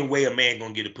fucking way a man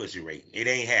gonna get a pussy rating. It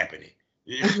ain't happening.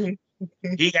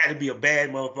 He got to be a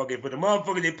bad motherfucker. For the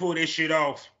motherfucker that pull this shit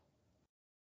off,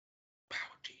 power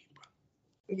to you, bro.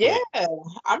 Yeah,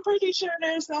 I'm pretty sure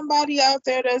there's somebody out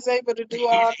there that's able to do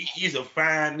all. He's a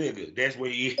fine nigga. That's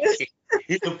what he is.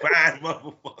 He's a fine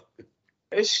motherfucker.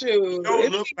 Shoot. He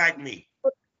don't look like me.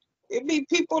 It be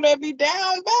people that be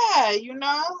down bad,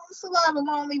 There's a lot of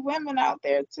lonely women out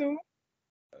there too.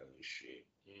 Oh shit.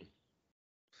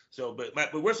 So,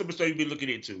 but what's some stuff you been looking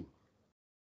into?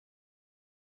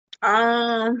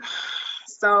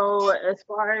 So as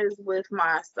far as with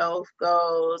myself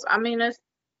goes, I mean,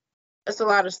 it's a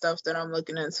lot of stuff that I'm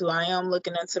looking into. I am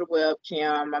looking into the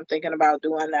webcam. I'm thinking about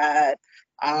doing that.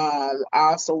 I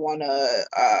also want to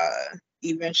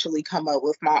eventually come up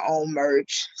with my own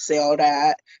merch, sell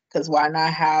that, because why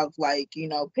not have, like,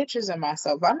 pictures of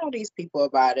myself? I know these people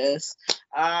about this.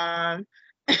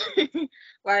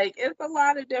 Like, it's a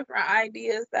lot of different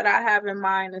ideas that I have in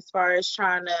mind as far as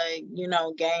trying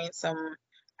to, gain some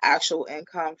actual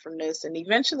income from this. And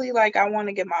eventually, like, I want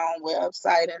to get my own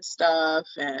website and stuff,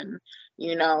 and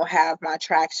have my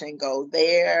traction go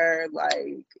there.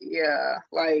 Like, yeah,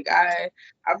 like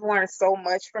I've learned so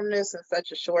much from this in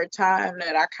such a short time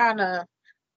that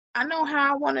I know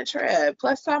how I want to tread.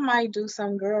 Plus, I might do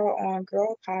some girl on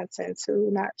girl content too,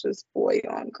 not just boy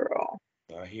on girl.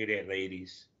 I hear that,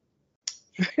 ladies.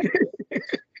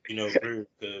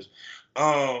 Because,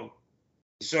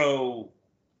 so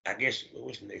I guess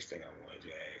what's the next thing I wanted to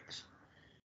ask?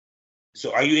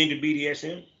 So, are you into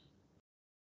BDSM?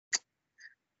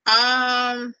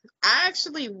 I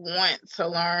actually want to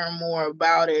learn more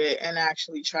about it and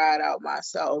actually try it out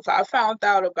myself. I found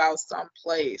out about some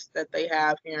place that they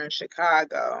have here in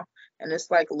Chicago, and it's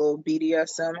like a little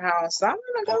BDSM house. So I'm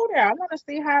gonna go there. I want to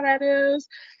see how that is.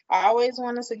 I always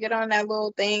wanted to get on that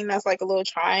little thing that's like a little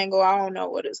triangle. I don't know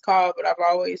what it's called, but I've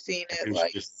always seen it. It's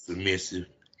like just submissive.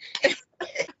 I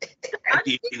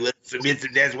need to look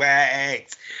submissive. That's why I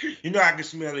asked. I can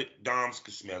smell it. Doms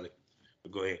can smell it.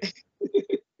 But go ahead.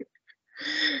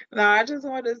 No, I just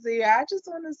want to see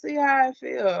how I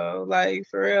feel, like,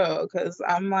 for real. Cause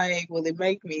I'm like, will it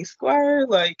make me squirt?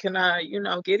 Like, can I,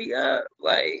 giddy up?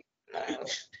 Like, no.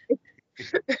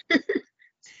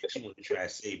 She want to try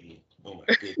Sabian. Oh my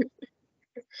goodness.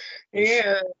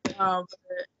 Yeah.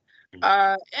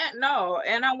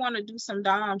 And I want to do some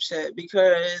Dom shit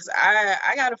because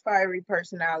I got a fiery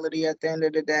personality at the end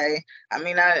of the day. I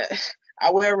mean, I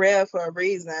wear red for a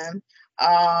reason.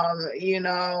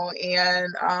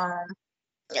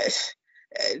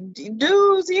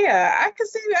 Dudes, yeah, I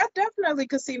definitely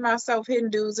could see myself hitting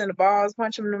dudes in the balls,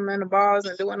 punching them in the balls,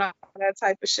 and doing all that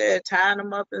type of shit, tying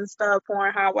them up and stuff,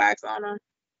 pouring hot wax on them.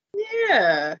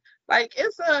 Yeah, like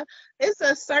it's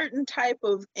a certain type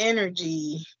of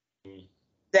energy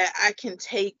that I can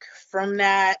take from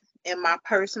that in my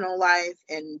personal life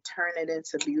and turn it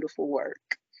into beautiful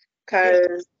work.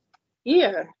 Cause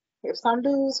yeah, if some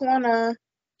dudes wanna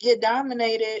get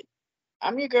dominated,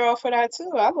 I'm your girl for that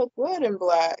too. I look good in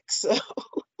black, so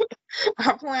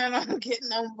I plan on getting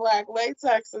them black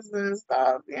latexes and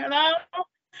stuff,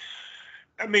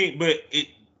 I mean, but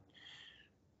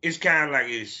it's kind of like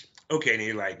it's okay.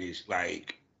 They like this,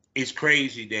 like it's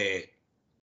crazy that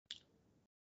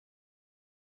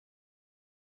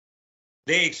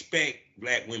they expect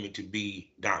black women to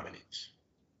be dominants,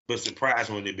 but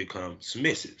surprised when they become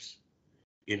submissives.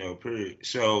 Period.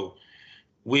 So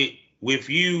with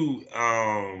you,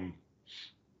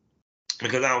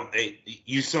 because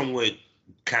you somewhat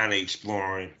kind of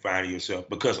exploring finding yourself,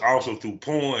 because also through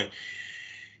porn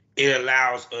it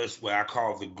allows us what I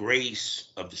call the grace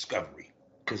of discovery,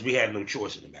 because we have no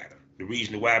choice in the matter. The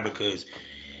reason why, because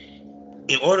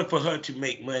in order for her to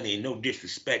make money, and no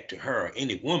disrespect to her,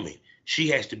 any woman, she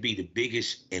has to be the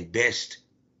biggest and best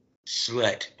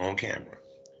slut on camera,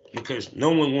 because no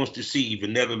one wants to see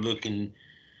vanilla looking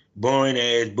boring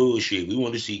ass bullshit. We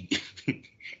want to see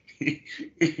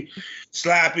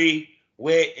sloppy,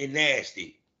 wet, and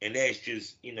nasty. And that's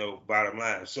just, bottom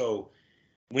line. So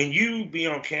when you be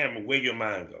on camera, where your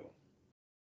mind go?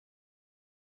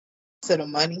 To the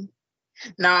money.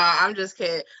 Nah, I'm just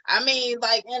kidding. I mean,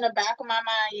 like, in the back of my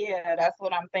mind, yeah, that's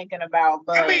what I'm thinking about.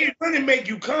 But I mean, it really make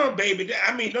you come, baby.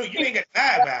 I mean, no, you ain't got to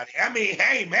lie about it. I mean,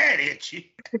 I ain't mad at you.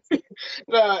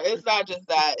 No, it's not just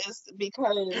that. It's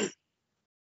because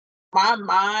my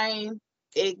mind,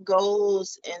 it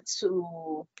goes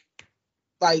into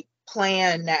like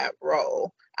playing that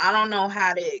role. I don't know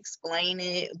how to explain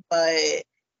it, but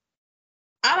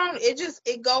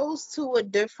it goes to a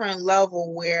different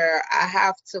level where I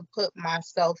have to put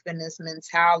myself in this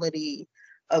mentality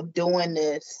of doing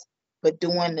this, but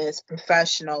doing this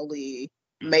professionally,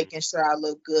 making sure I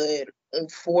look good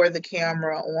for the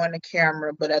camera, on the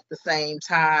camera, but at the same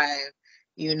time,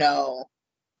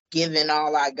 giving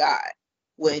all I got,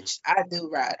 which I do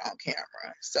right on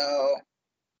camera. So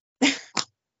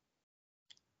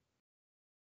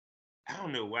I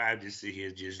don't know why I just sit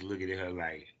here just looking at her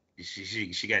like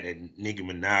she got that Nicki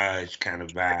Minaj kind of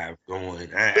vibe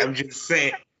going. I'm just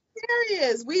saying.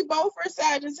 Sagittarius. We both are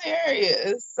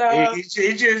Sagittarius. So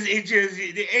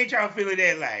it ain't y'all feeling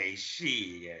that like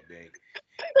shit.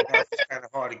 It's kind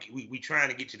of hard to we trying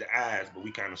to get to the eyes, but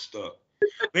we kind of stuck.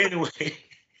 But anyway,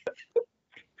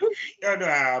 y'all know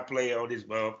how I play on this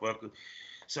motherfucker.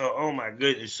 So oh my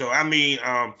goodness. So I mean,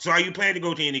 so are you planning to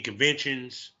go to any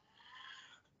conventions?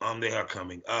 They are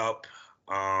coming up.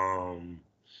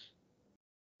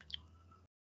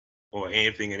 Or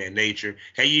anything of that nature.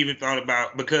 Have you even thought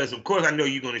about, because of course I know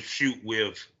you're going to shoot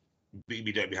with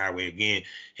BBW Highway again.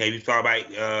 Have you thought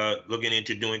about looking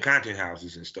into doing content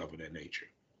houses and stuff of that nature?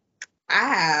 I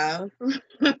have.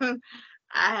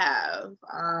 I have.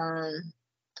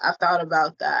 I've thought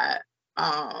about that.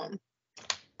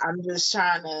 I'm just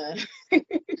trying to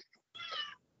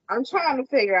I'm trying to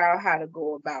figure out how to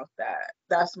go about that.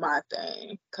 That's my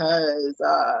thing. Cause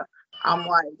I'm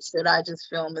like, should I just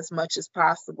film as much as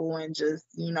possible and just,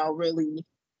 really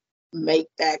make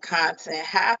that content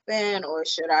happen? Or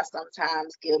should I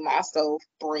sometimes give myself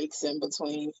breaks in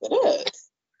between for this?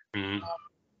 Mm-hmm.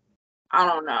 I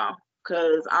don't know.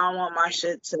 Cause I don't want my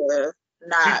shit to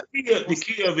not. The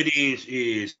key of it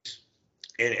is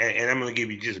and I'm gonna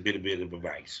give you just a bit of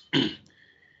advice.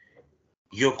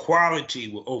 Your quality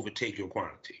will overtake your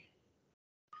quantity.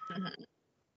 Mm-hmm.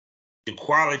 The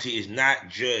quality is not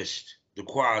just the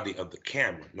quality of the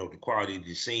camera. No, the quality of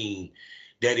the scene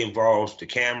that involves the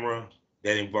camera,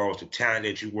 that involves the talent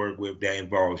that you work with, that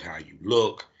involves how you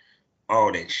look,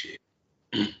 all that shit.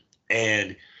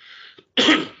 And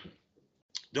the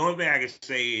only thing I can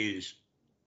say is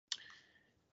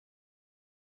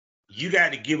you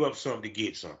got to give up something to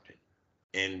get something.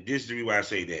 And this is the reason why I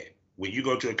say that. When you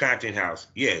go to a content house,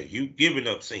 yeah, you giving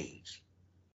up scenes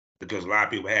because a lot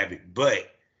of people have it,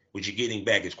 but what you're getting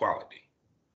back is quality.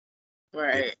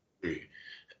 Right.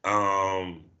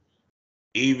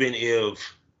 Even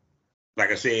if, like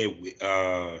I said,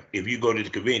 if you go to the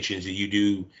conventions and you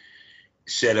do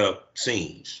set up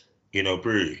scenes,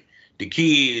 period. The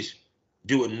key is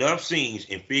do enough scenes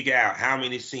and figure out how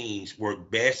many scenes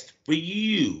work best for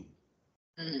you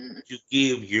to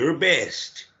give your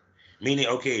best. Meaning,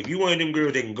 okay, if you one of them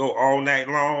girls that can go all night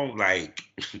long, like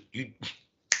you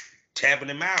tapping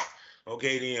them out,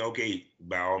 okay, then okay,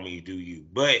 by all means do you.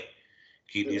 But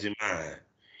keep this in mind.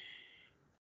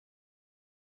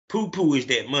 Poo is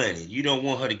that money. You don't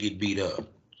want her to get beat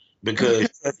up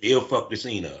because it'll fuck the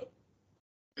scene up.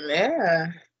 Yeah,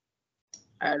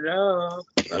 I know.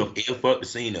 It'll fuck the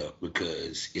scene up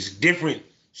because it's a different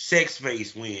sex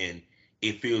face when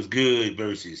it feels good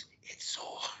versus it's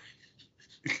sore.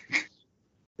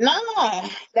 No,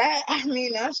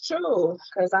 that's true.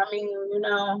 Cause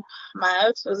my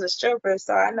ex was a stripper,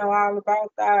 so I know all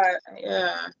about that.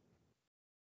 Yeah.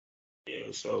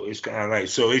 Yeah, so it's kind of like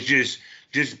it's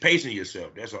just pacing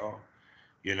yourself. That's all,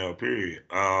 period.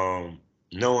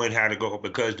 Knowing how to go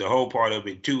because the whole part of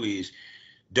it too is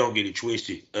don't get it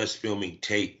twisted. Us filming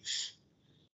takes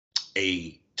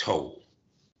a toll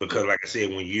because, like I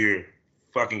said, when you're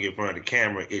fucking in front of the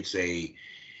camera,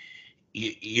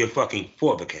 you're fucking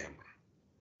for the camera.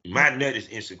 My nut is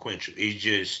insequential. It's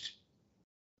just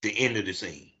the end of the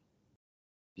scene.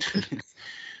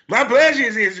 My pleasure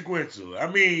is insequential. I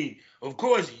mean, of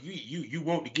course, you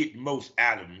want to get the most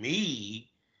out of me,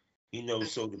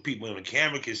 so the people on the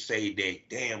camera can say that,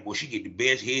 damn, well, she get the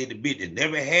best head the bitch that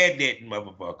never had that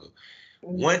motherfucker.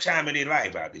 One time in their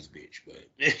life out this bitch, but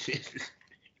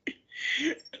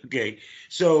okay.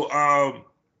 So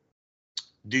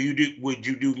would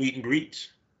you do meet and greets?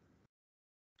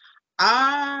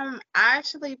 I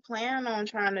actually plan on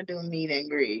trying to do meet and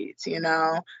greets,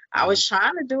 I was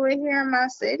trying to do it here in my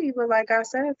city, but like I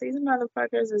said, these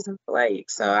motherfuckers is in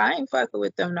flakes, so I ain't fucking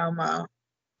with them no more.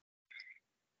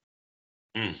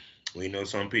 We know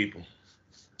some people.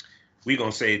 We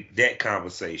gonna say that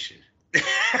conversation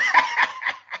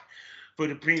for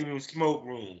the premium smoke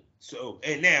room. So,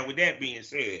 and now with that being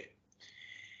said,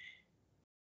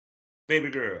 baby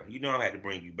girl, I had to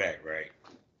bring you back, right?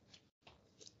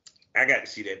 I got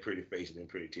to see that pretty face and them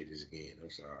pretty titties again. I'm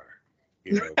sorry.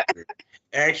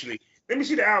 Actually, let me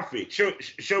see the outfit.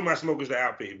 Show my smokers the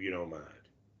outfit if you don't mind.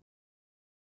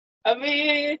 I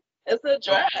mean, it's a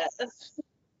dress.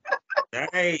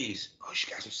 Nice. Oh,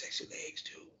 she got some sexy legs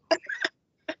too.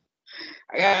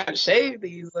 I gotta shave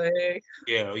these legs.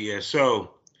 Yeah.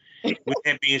 So, with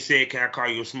that being said, can I call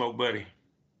you a smoke buddy?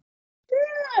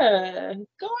 Yeah,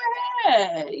 go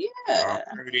ahead. Yeah.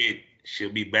 I heard it.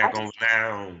 She'll be back on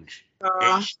lounge.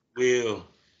 And she will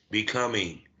be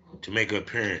coming to make an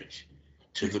appearance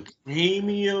to the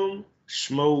premium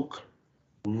smoke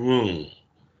room.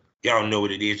 Y'all know what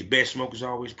it is. The best smoke is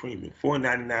always premium.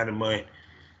 $4.99 a month,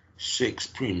 6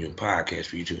 premium podcasts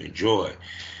for you to enjoy.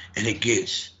 And it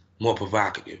gets more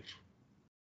provocative,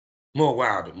 more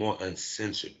wilder, more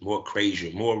uncensored, more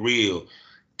crazier, more real.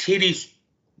 Titties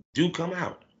do come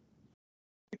out.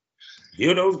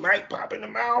 Dildos might pop in the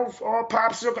mouth or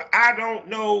popsicle. I don't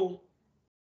know.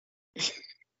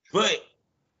 But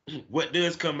what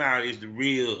does come out is the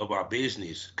real of our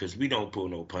business because we don't pull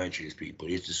no punches, people.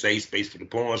 It's a safe space for the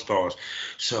porn stars.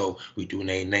 So we do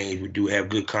name names. We do have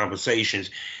good conversations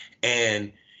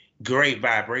and great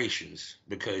vibrations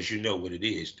because you know what it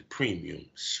is, the premium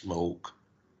smoke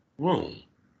room.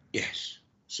 Yes.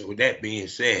 So with that being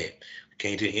said, we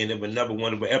came to the end of another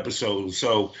one of our episodes.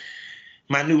 So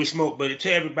My newest smoke, but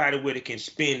tell everybody where they can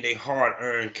spend their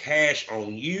hard-earned cash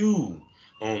on you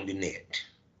on the net.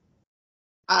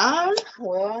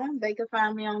 Well, they can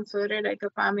find me on Twitter. They can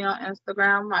find me on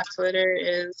Instagram. My Twitter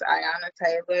is Ayana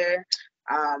Taylor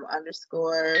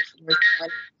 _.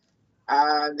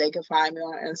 They can find me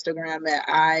on Instagram at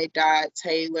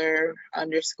i.taylor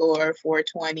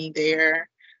 _420 there.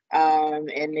 And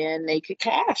then they could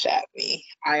cash at me,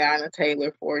 Ayana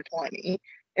Taylor 420.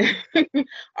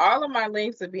 All of my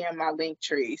links will be in my link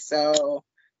tree. So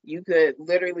you could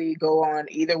literally go on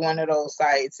either one of those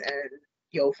sites and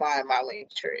you'll find my link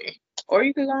tree. Or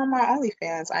you could go on my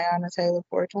OnlyFans, Ayana Taylor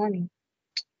 420.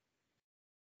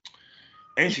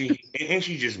 And she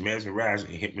just mesmerizing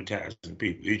and hypnotizing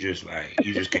people. You just like,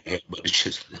 you just can't help but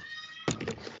just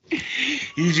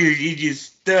you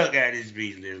just stuck at this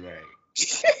beat, like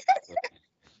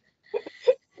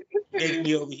making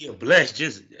me over here blush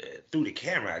just through the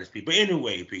camera at this people. But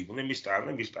anyway, people, let me stop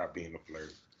being a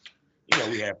flirt. You know,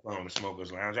 we have fun on the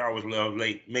Smokers Lounge. I always love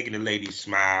making the ladies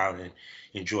smile and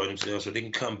enjoy themselves so they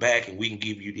can come back and we can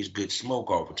give you this good smoke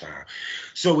all the time.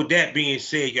 So with that being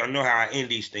said, y'all know how I end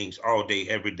these things all day,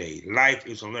 every day. Life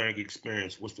is a learning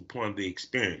experience. What's the point of the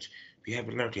experience? If you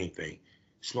haven't learned anything,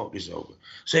 smoke this over.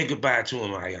 Say goodbye to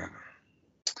him, Ayana.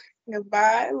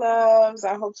 Goodbye, loves.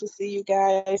 I hope to see you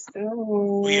guys soon.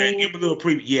 Oh, yeah, give a little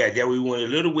preview. Yeah, we want a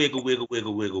little wiggle. Whoa.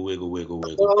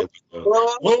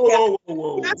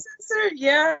 That's censored.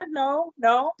 Yeah, no.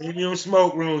 In your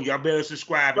smoke room, y'all better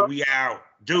subscribe and we out.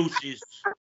 Deuces.